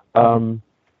Heart. And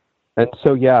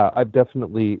so, yeah, I've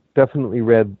definitely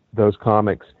read those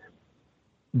comics.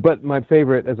 But my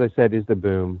favorite, as I said, is the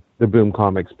Boom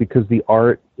comics, because the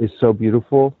art is so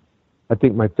beautiful. I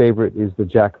think my favorite is the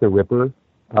Jack the Ripper.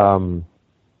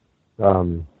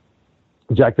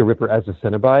 Jack the Ripper as a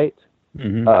Cenobite.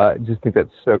 Mm-hmm. I just think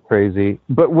that's so crazy.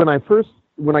 But when I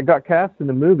got cast in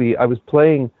the movie, I was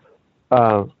playing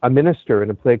a minister in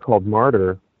a play called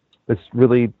Martyr, this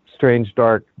really strange,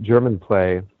 dark German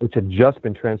play, which had just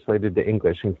been translated to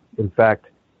English. In fact,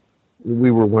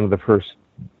 we were one of the first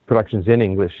productions in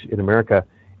English in America,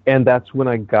 and that's when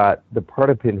I got the part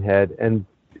of Pinhead. And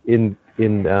in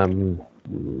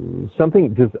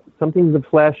something the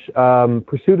flesh,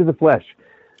 Pursuit of the Flesh,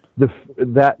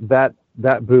 that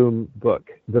Boom book.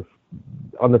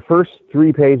 On the first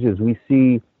 3 pages, we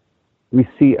see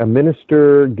a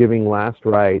minister giving last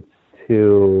rites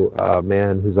to a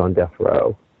man who's on death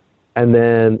row. And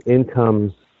then in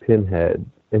comes Pinhead.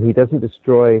 And he doesn't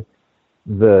destroy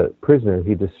the prisoner,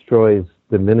 he destroys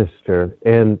the minister.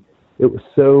 And it was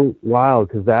so wild,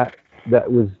 because that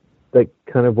was like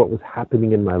kind of what was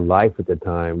happening in my life at the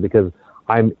time, because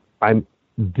I'm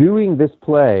doing this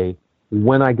play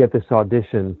when I get this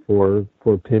audition for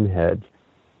Pinhead.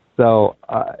 So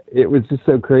it was just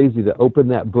so crazy to open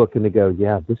that book and to go,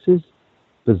 yeah, this is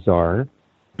bizarre.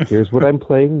 Here's what I'm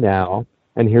playing now,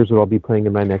 and here's what I'll be playing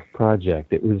in my next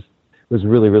project. It was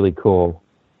really, really cool.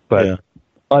 But yeah.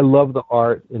 I love the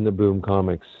art in the Boom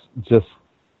comics. Just,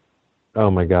 oh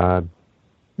my God.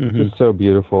 Mm-hmm. Just so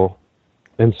beautiful.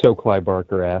 And so Clive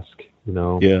Barker-esque,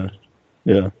 Yeah.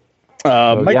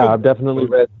 I've definitely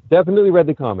read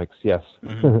the comics, yes.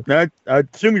 Mm-hmm. I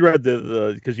assume you read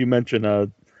the because you mentioned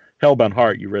Hellbound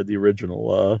Heart, you read the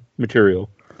original material.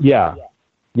 Yeah,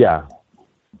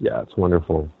 it's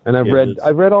wonderful. And I've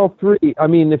read all 3. I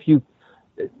mean, if you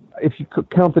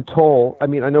count the Toll, I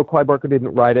mean, I know Clive Barker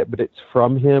didn't write it, but it's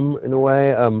from him in a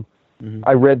way. Mm-hmm.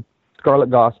 I read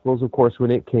Scarlet Gospels, of course, when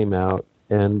it came out,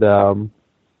 and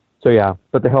so yeah.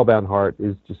 But the Hellbound Heart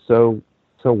is just so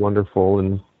wonderful,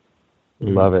 and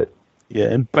love it. Yeah,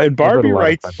 and Barbie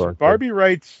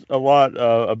writes a lot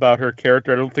about her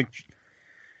character. I don't think.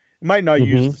 It might not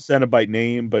use the Cenobite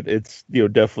name, but it's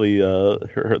definitely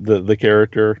the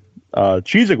character.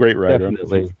 She's a great writer.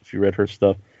 Definitely. If you read her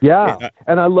stuff. Yeah,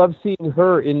 and I love seeing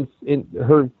her in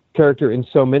her character in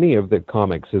so many of the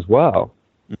comics as well.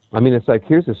 I mean, it's like,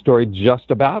 here's a story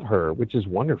just about her, which is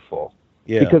wonderful.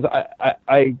 Yeah. Because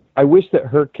I wish that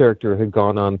her character had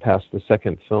gone on past the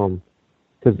second film,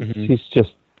 because she's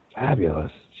just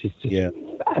fabulous. She's just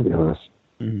fabulous.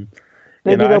 Mm-hmm.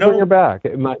 Maybe they'll bring her back.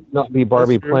 It might not be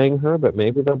Barbie playing her, but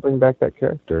maybe they'll bring back that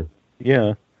character.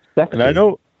 Yeah. Sexy. And I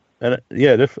know,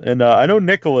 I know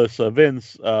Nicholas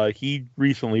Vince. He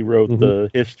recently wrote the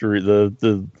history.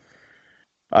 The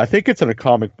I think it's in a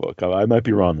comic book. I might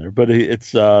be wrong there, but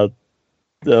it's like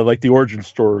the origin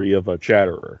story of a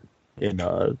Chatterer.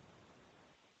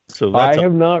 So I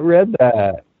have not read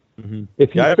that. Mm-hmm.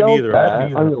 If he sells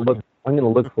that, I'm gonna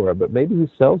look for it. But maybe he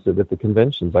sells it at the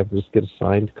conventions. I can just get a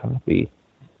signed copy.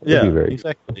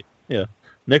 Exactly. Yeah.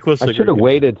 Nicholas. I should have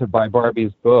waited to buy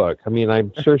Barbie's book. I mean,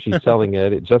 I'm sure she's selling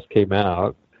it. It just came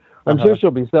out. I'm sure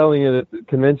she'll be selling it at the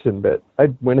convention, but I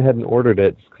went ahead and ordered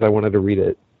it because I wanted to read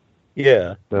it.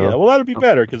 Yeah. So, yeah. Well, that'd be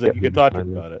better because then you can talk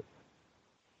about it.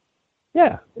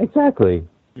 Yeah, exactly.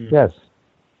 Yes.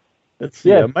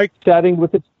 Mike chatting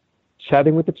with the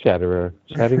Chatterer,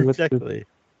 chatting with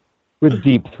with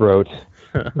Deep Throat.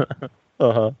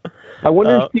 I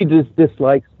wonder if he just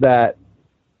dislikes that.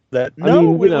 We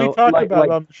talked about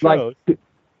on the show.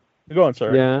 Go on,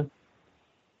 sorry. Yeah.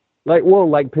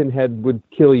 Like Pinhead would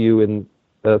kill you in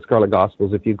Scarlet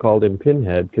Gospels if you called him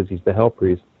Pinhead because he's the Hell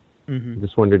Priest. I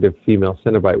just wondered if female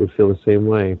Cenobite would feel the same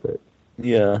way, but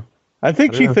yeah. I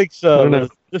think she thinks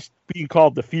just being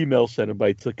called the female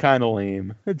Cenobite's kind of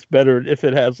lame. It's better if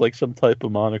it has like some type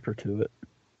of moniker to it.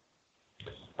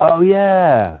 Oh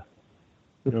yeah,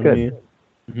 that's good.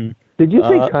 I mean? Did you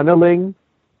say cunniling?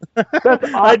 That's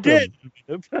awesome. I did,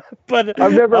 but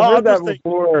I've never heard that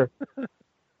before.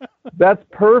 That's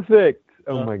perfect.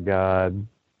 Oh my god!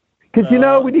 Because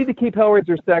we need to keep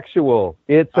Hellraiser sexual.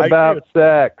 It's about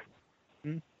sex.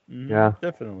 Yeah,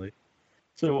 definitely.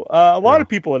 So a lot of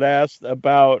people had asked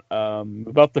about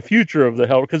the future of the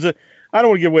Hell, because I don't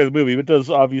want to give away the movie, but it does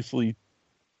obviously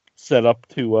set up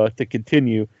to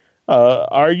continue.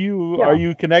 Are you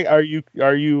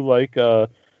like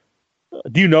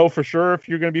do you know for sure if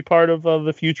you're going to be part of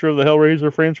the future of the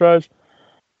Hellraiser franchise?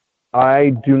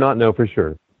 I do not know for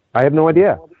sure. I have no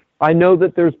idea. I know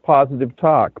that there's positive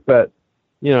talk, but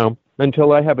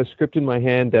until I have a script in my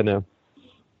hand and a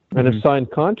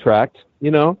signed contract,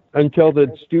 until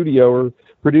the studio or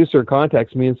producer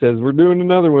contacts me and says, we're doing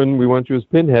another one, we want you as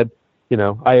Pinhead,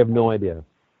 I have no idea.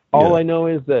 All I know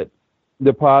is that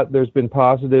there's been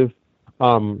positive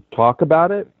talk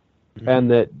about it, and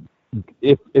that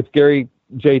if Gary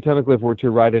J. Tunnicliffe were to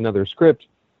write another script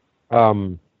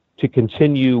to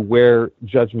continue where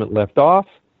Judgment left off,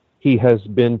 he has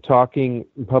been talking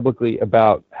publicly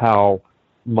about how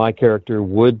my character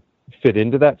would fit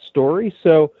into that story.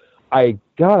 So I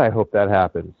hope that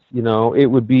happens. It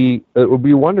would be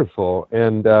wonderful,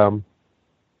 and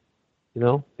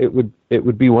it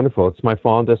would be wonderful. It's my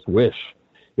fondest wish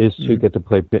is to get to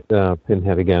play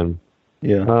Pinhead again.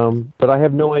 Yeah. But I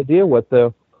have no idea what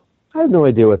the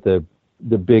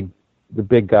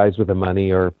big guys with the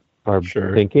money are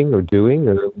thinking or doing,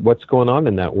 or what's going on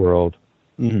in that world.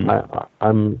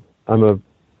 I'm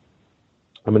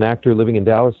an actor living in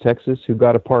Dallas, Texas, who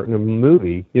got a part in a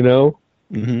movie,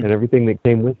 and everything that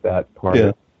came with that part.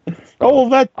 Yeah. Oh,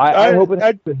 well, I hope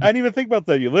I didn't even think about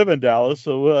that. You live in Dallas,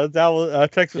 so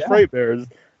Texas Frightmare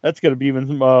that's going to be even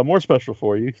more special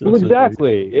for you. Well,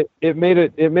 exactly. It made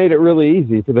it really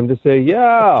easy for them to say,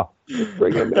 yeah,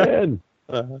 bring him in.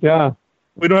 Yeah.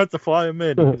 We don't have to fly him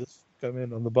in. We just come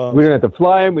in on the bus. We don't have to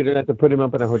fly him. We don't have to put him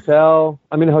up in a hotel.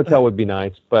 I mean, a hotel would be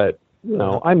nice, but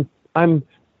I'm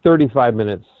 35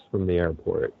 minutes from the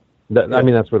airport. I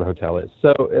mean, that's where the hotel is.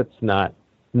 So it's not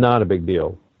a big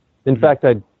deal. In fact,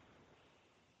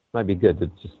 might be good to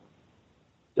just,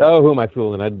 who am I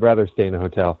fooling? I'd rather stay in a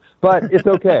hotel. But it's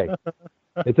okay.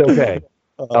 It's okay.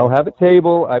 I'll have a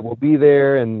table. I will be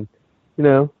there, and,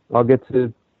 I'll get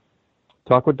to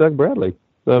talk with Doug Bradley.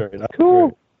 So,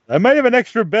 cool. I might have an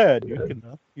extra bed.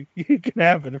 You can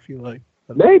have it if you like.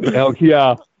 Maybe. Oh,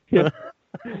 yeah. You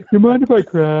mind if I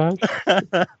crash?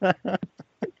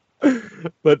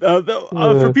 But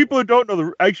for people who don't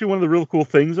know, actually one of the real cool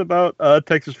things about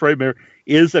Texas Frightmare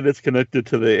is that it's connected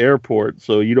to the airport,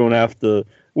 so you don't have to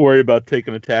worry about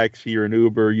taking a taxi or an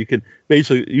Uber. You can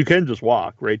just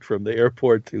walk right from the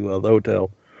airport to the hotel.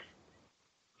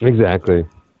 Exactly.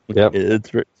 Yep.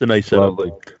 It's a nice setup.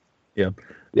 Lovely. Yeah.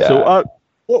 So,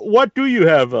 what do you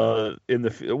have in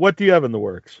the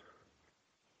works?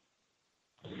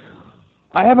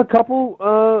 I have a couple.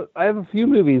 I have a few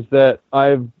movies that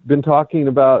I've been talking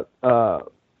about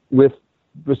with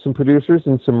some producers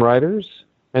and some writers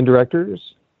and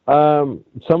directors. Some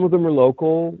of them are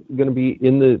local, going to be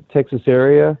in the Texas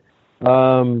area.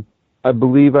 I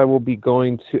believe I will be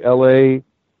going to LA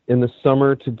in the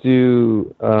summer to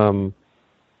do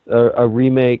a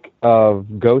remake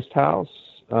of Ghost House,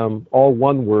 all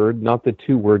one word, not the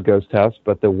 2-word Ghost House,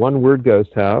 but the 1-word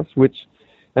Ghost House,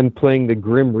 and playing the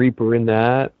Grim Reaper in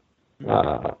that.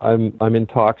 I'm in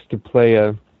talks to play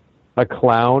a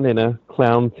clown in a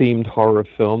clown-themed horror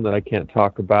film that I can't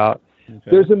talk about.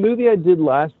 Okay. There's a movie I did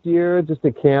last year, just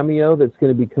a cameo, that's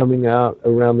going to be coming out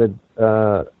around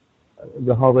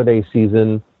the holiday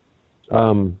season,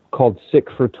 called Sick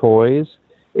for Toys.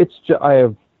 I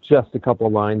have just a couple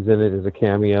of lines in it as a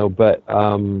cameo, but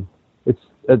it's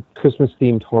a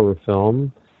Christmas-themed horror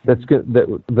film that's good,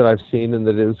 that I've seen, and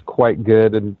that is quite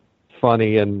good and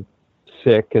funny and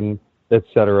sick and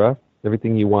etc.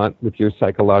 Everything you want with your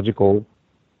psychological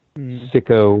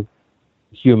sicko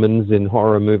humans in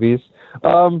horror movies.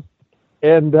 And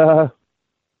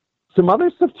some other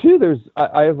stuff too.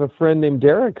 I have a friend named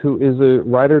Derek who is a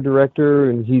writer-director,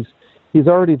 and he's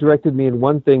already directed me in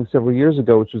one thing several years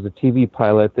ago, which was a TV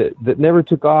pilot that never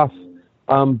took off.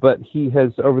 But he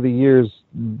has, over the years,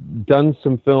 done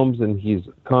some films, and he's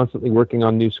constantly working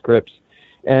on new scripts.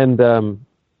 And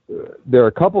there are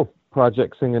a couple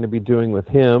projects I'm going to be doing with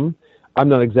him. I'm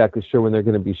not exactly sure when they're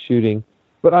going to be shooting.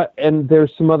 And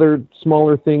there's some other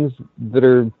smaller things that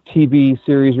are TV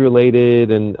series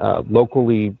related and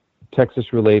locally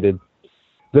Texas related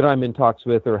that I'm in talks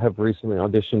with or have recently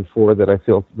auditioned for that I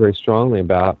feel very strongly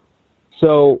about.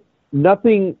 So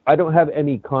I don't have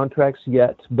any contracts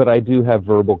yet, but I do have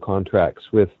verbal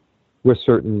contracts with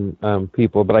certain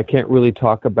people, but I can't really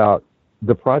talk about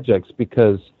the projects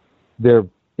because they have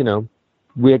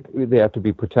to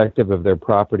be protective of their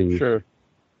properties. Sure.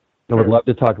 I would love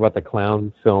to talk about the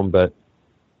clown film, but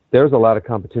there's a lot of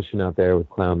competition out there with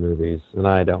clown movies, and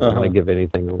I don't want to give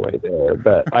anything away there.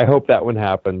 But I hope that one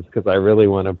happens because I really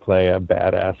want to play a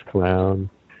badass clown.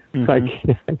 I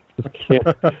can't.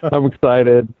 I'm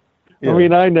excited. Yeah. I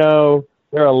mean, I know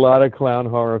there are a lot of clown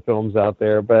horror films out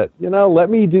there, but, let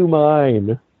me do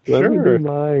mine. Let me do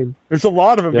mine. There's a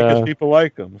lot of them because people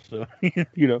like them. So,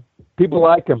 People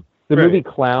like them. The movie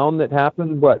Clown that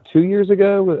happened, 2 years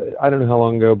ago? I don't know how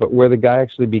long ago, but where the guy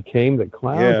actually became the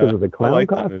clown because of the clown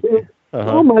costume.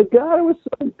 Oh my God, it was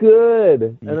so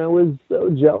good. And I was so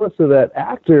jealous of that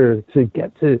actor to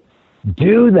get to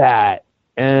do that.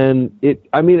 And it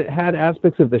had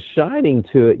aspects of The Shining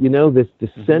to it, this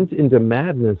descent into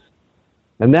madness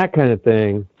and that kind of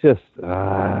thing. Just,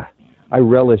 I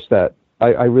relish that.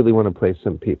 I really want to play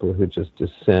some people who just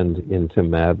descend into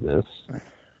madness.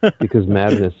 Because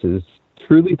madness is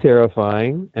truly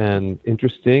terrifying and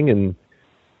interesting, and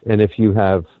if you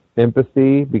have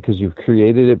empathy because you've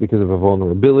created it because of a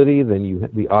vulnerability, then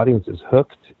the audience is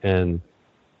hooked, and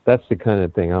that's the kind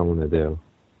of thing I want to do,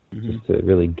 just to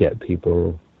really get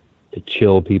people, to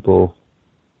chill people.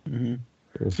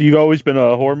 So you've always been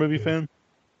a horror movie fan?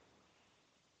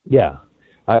 Yeah.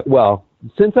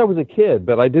 Since I was a kid,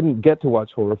 but I didn't get to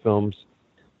watch horror films.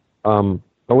 I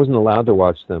wasn't allowed to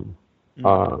watch them.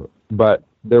 But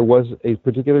there was a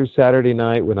particular Saturday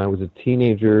night when I was a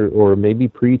teenager or maybe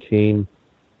preteen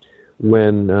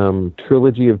when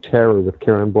Trilogy of Terror with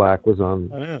Karen Black was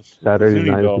on Saturday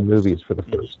Night at the Movies for the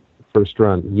first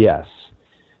run. Yes.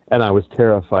 And I was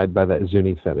terrified by that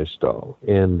Zuni fetish doll.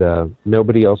 And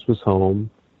nobody else was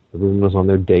home. Everyone was on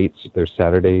their dates, their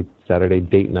Saturday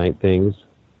date night things.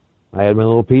 I had my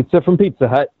little pizza from Pizza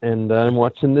Hut, and I'm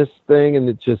watching this thing, and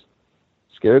it just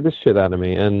scared the shit out of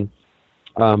me. And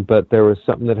but there was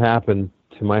something that happened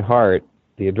to my heart,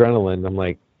 the adrenaline. I'm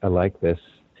like, I like this.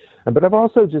 But I've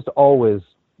also just always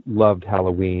loved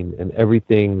Halloween and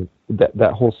everything,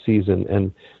 that whole season,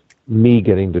 and me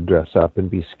getting to dress up and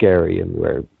be scary and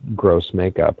wear gross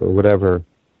makeup or whatever,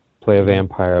 play a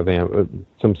vampire,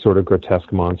 some sort of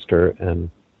grotesque monster.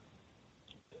 And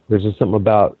there's just something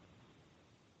about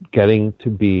getting to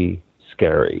be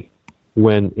scary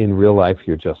when in real life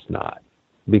you're just not.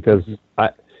 Because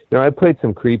I played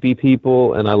some creepy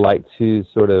people, and I like to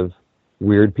sort of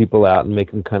weird people out and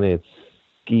make them kind of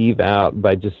skeeve out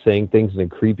by just saying things in a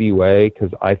creepy way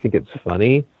because I think it's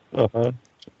funny. A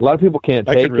lot of people can't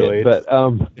take it,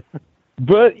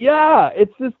 but yeah,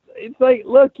 it's like,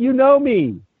 look,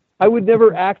 me. I would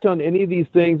never act on any of these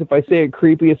things. If I say it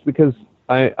creepy, it's because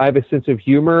I have a sense of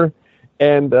humor,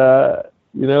 and I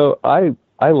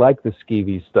like the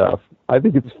skeevy stuff. I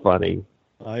think it's funny.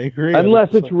 I agree.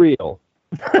 Unless it's real.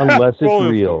 Unless it's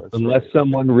real. Unless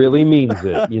someone really means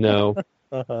it,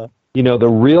 the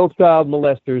real child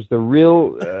molesters, the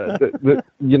real, the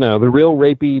real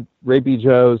rapey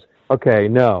Joes. Okay,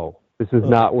 no, this is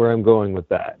not where I'm going with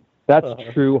that. That's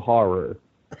true horror.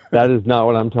 That is not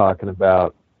what I'm talking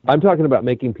about. I'm talking about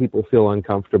making people feel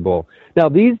uncomfortable. Now,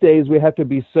 these days, we have to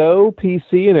be so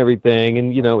PC and everything,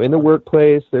 and, in the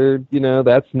workplace,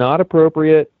 that's not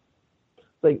appropriate.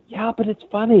 like, yeah, but it's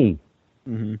funny.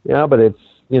 Mm-hmm. Yeah, but it's,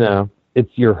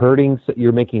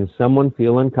 you're making someone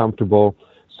feel uncomfortable.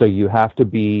 So you have to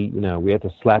be, we have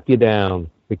to slap you down.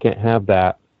 We can't have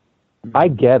that. Mm-hmm. I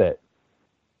get it.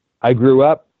 I grew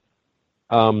up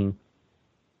a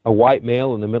white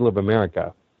male in the middle of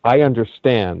America. I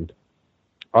understand.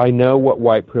 I know what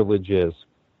white privilege is.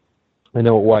 I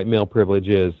know what white male privilege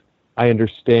is. I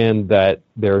understand that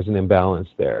there's an imbalance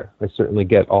there. I certainly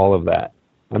get all of that.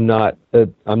 I'm not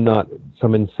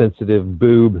some insensitive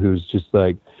boob who's just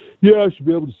like, yeah, I should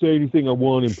be able to say anything I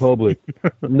want in public.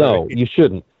 No, you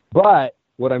shouldn't. But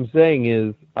what I'm saying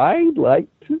is, I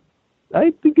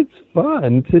think it's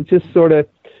fun to just sort of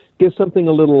give something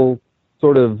a little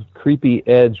sort of creepy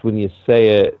edge when you say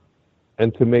it,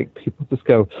 and to make people just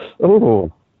go,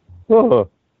 oh,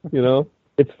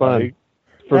 it's fun.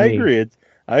 I agree.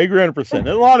 I agree 100%. And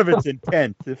a lot of it's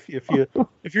intent. If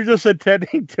you're just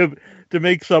intending to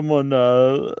make someone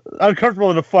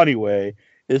uncomfortable in a funny way,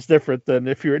 it's different than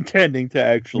if you're intending to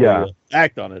actually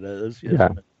act on it.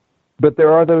 But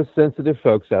there are those sensitive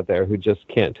folks out there who just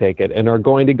can't take it and are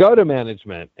going to go to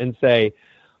management and say,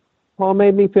 Paul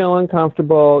made me feel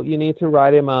uncomfortable. You need to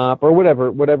write him up, or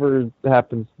whatever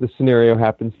happens, the scenario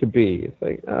happens to be. It's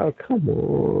like, oh, come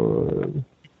on.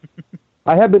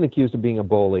 I have been accused of being a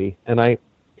bully, and I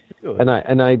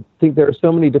think there are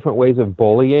so many different ways of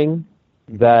bullying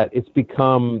that it's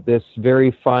become this very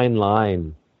fine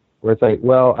line where it's like,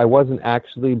 well, I wasn't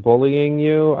actually bullying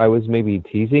you. I was maybe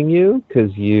teasing you because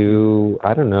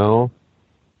I don't know,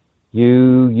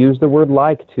 you use the word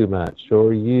like too much,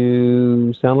 or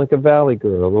you sound like a valley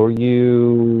girl, or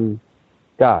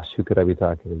gosh, who could I be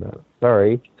talking about?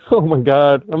 Sorry. Oh my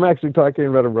God. I'm actually talking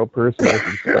about a real person. I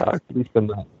should stop. At least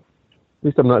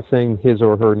I'm not saying his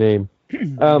or her name.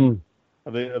 But I'm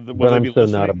so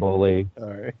not a bully.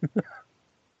 All right.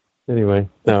 Anyway,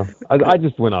 no, I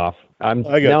just went off. I'm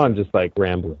just like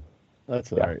rambling.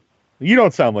 That's all right. You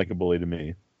don't sound like a bully to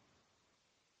me.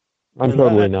 I'm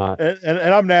totally not. And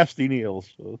I'm Nasty Neil,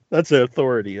 so that's an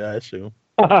authority, I assume.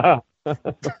 Yeah.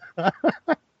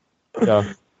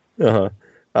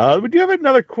 We do have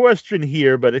another question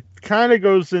here, but it kind of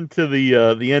goes into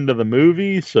the end of the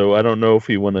movie, so I don't know if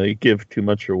you want to give too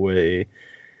much away.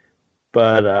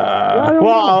 But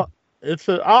I'll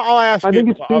ask. I think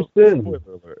it's too soon. Spoiler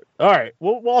alert. All right,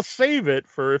 well, I'll save it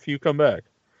for if you come back.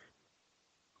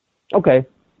 Okay.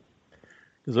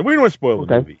 Because we don't want to spoil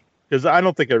the movie, because I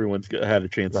don't think everyone's had a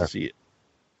chance to see it.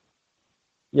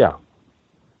 Yeah.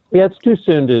 Yeah, it's too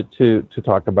soon to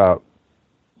talk about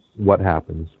what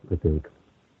happens, I think.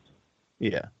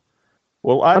 Yeah.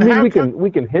 Well, I mean,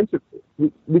 we can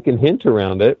hint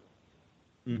around it,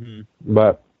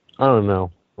 but I don't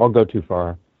know. I'll go too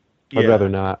far. I'd rather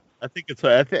not. I think it's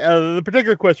the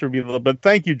particular question would be, but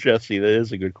thank you, Jesse. That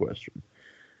is a good question.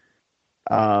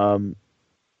 Well,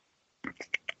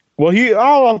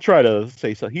 I'll try to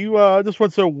say so. He just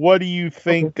wants to know, what do you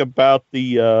think about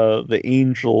the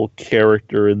angel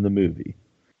character in the movie?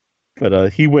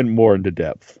 But he went more into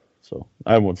depth, so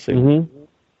I won't say.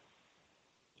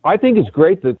 I think it's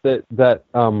great that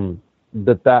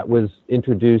was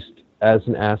introduced as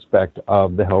an aspect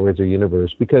of the Hellraiser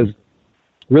universe, because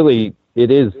really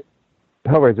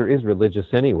Hellraiser is religious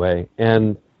anyway,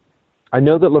 and I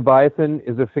know that Leviathan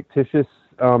is a fictitious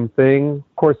thing.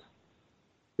 Of course,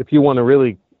 if you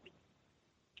really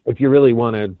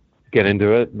want to get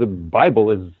into it, the Bible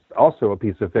is also a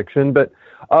piece of fiction, but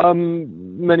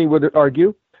many would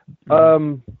argue.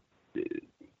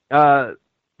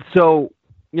 So,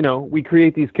 we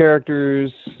create these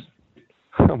characters.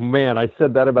 Oh man, I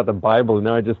said that about the Bible, and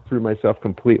now I just threw myself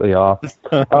completely off.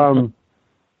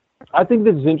 I think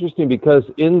this is interesting because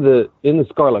in the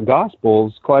Scarlet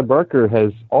Gospels, Clive Barker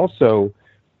has also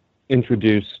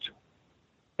introduced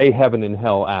a heaven and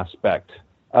hell aspect,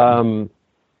 and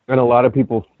a lot of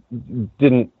people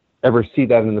didn't ever see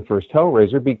that in the first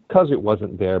Hellraiser because it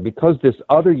wasn't there, because this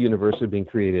other universe had been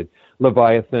created,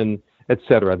 Leviathan,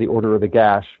 etc., the Order of the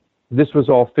Gash. This was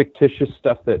all fictitious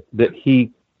stuff that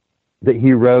he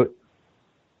wrote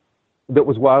that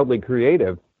was wildly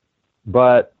creative.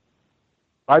 But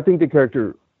I think the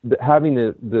character, having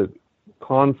the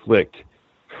conflict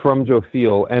from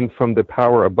Jophiel and from the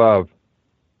power above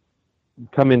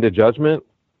come into judgment,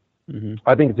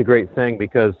 I think it's a great thing,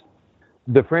 because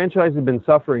the franchise has been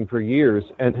suffering for years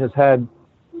and has had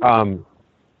some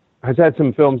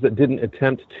films that didn't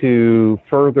attempt to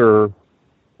further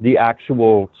the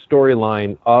actual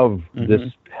storyline of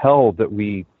this hell that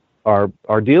we are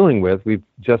dealing with. We've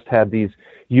just had these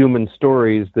human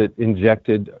stories that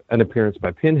injected an appearance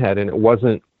by Pinhead, and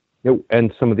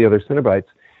and some of the other Cenobites,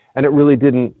 and it really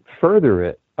didn't further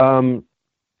it.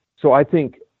 So I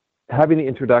think having the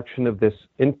introduction of this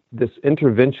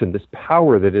intervention, this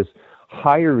power that is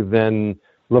higher than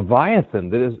Leviathan,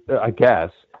 that is, I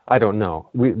guess, I don't know.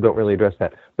 We don't really address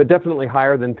that, but definitely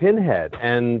higher than Pinhead,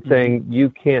 and saying you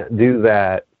can't do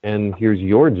that, and here's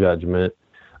your judgment.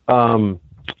 I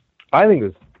think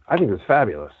it was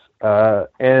fabulous.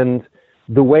 And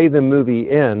the way the movie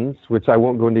ends, which I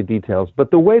won't go into details, but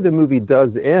the way the movie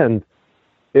does end,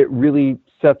 it really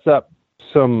sets up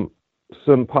some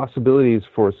possibilities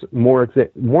for more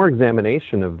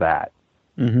examination of that,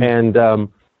 and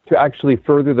to actually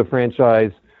further the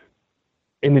franchise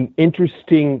in an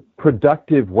interesting,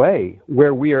 productive way,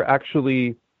 where we are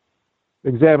actually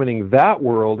examining that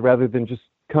world rather than just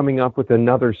coming up with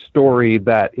another story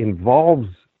that involves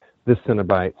the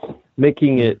Cenobites,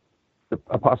 making it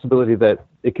a possibility that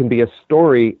it can be a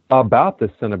story about the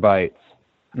Cenobites.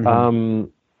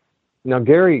 Now,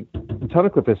 Gary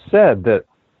Tunnicliffe has said that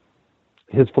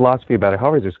his philosophy about a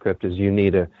Hellraiser script is you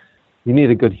need a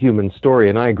good human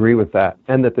story, and I agree with that,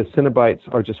 and that the Cenobites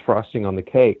are just frosting on the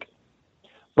cake.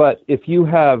 But if you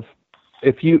have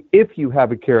a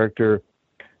character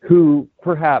who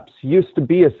perhaps used to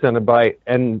be a Cenobite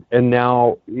and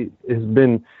now has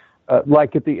been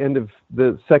like at the end of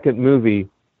the second movie,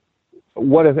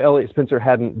 what if Elliot Spencer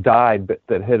hadn't died but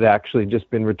that had actually just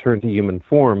been returned to human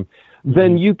form?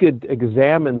 Then you could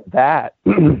examine that.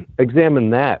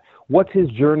 What's his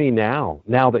journey now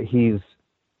that he's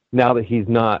not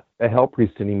a Hell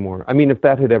Priest anymore? I mean, if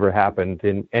that had ever happened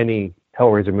in any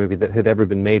Hellraiser movie that had ever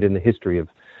been made in the history of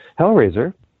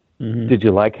Hellraiser, did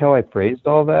you like how I phrased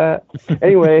all that?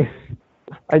 Anyway,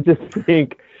 I just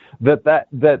think that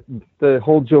the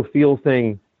whole Joe Field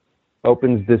thing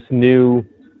opens this new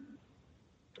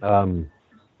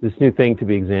thing to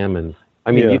be examined.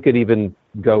 I mean, you could even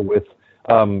go with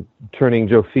turning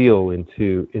Joe Field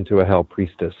into a Hell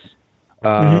Priestess.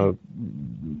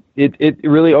 It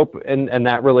really and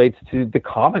that relates to the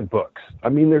comic books. I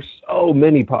mean, there's so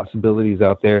many possibilities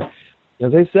out there.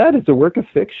 As I said, it's a work of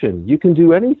fiction. You can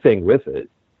do anything with it.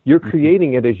 You're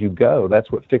creating it as you go.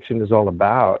 That's what fiction is all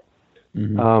about.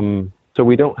 So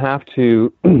we don't have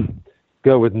to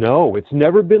go with, no, it's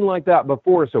never been like that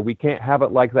before, so we can't have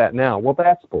it like that now. Well,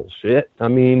 that's bullshit. I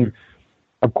mean,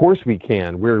 of course we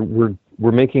can. We're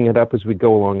making it up as we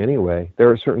go along anyway. There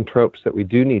are certain tropes that we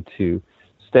do need to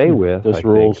stay with. Those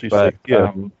rules, but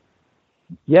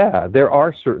there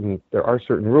are certain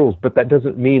rules, but that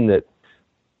doesn't mean that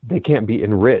they can't be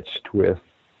enriched with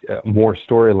more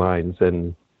storylines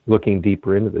and looking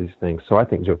deeper into these things. So I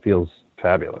think Joe Field's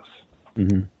fabulous.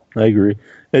 I agree.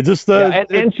 It just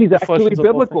and she's actually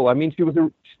biblical. I mean, she was a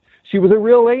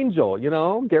real angel. You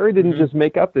know, Gary didn't just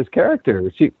make up this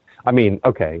character. I mean,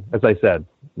 okay, as I said,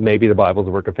 maybe the Bible's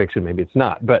a work of fiction, maybe it's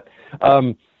not, but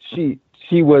she's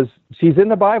in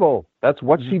the Bible. That's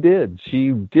what she did.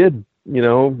 She did,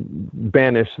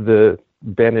 banish the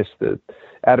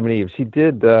Adam and Eve. She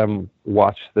did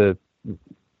watch the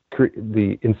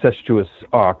incestuous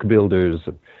ark builders,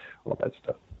 and all that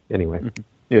stuff. Anyway,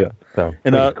 So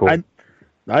and cool.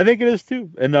 I think it is too.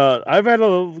 And I've had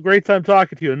a great time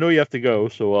talking to you. I know you have to go,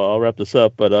 so I'll wrap this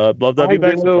up. But love to have you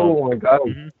back. Oh my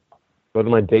God, go to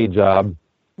my day job.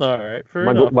 All right,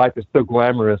 my life is so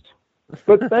glamorous.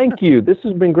 But thank you. This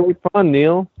has been great fun,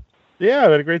 Neil. Yeah,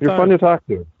 I had a great time. You're fun to talk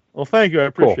to. Well, thank you. I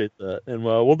appreciate that. And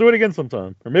we'll do it again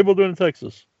sometime. Or maybe we'll do it in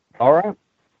Texas. All right.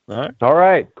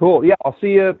 Cool. Yeah, I'll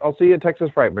see you at Texas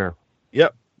Frightmare.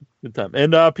 Yep. Good time.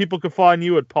 And people can find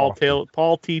you at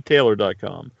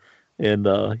paulttaylor.com. And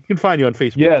you can find you on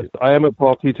Facebook. Yes, too. I am at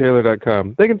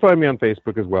paulttaylor.com. They can find me on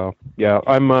Facebook as well. Yeah,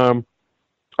 I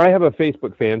have a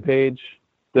Facebook fan page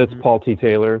that's Paul T.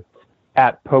 Taylor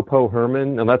at Popo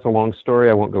Herman, and that's a long story.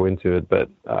 I won't go into it, but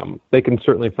they can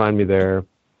certainly find me there.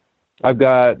 I've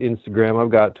got Instagram. I've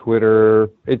got Twitter.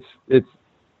 It's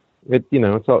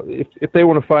all, if they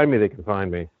want to find me, they can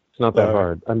find me. It's not that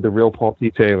hard. I'm the real Paul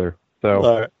T. Taylor.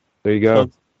 So there you go.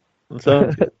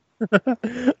 Sounds good.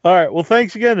 All right. Well,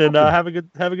 thanks again, and have a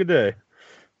good day.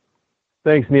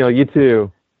 Thanks, Neil. You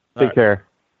too. Take care.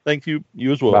 Thank you.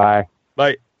 You as well. Bye.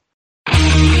 Bye.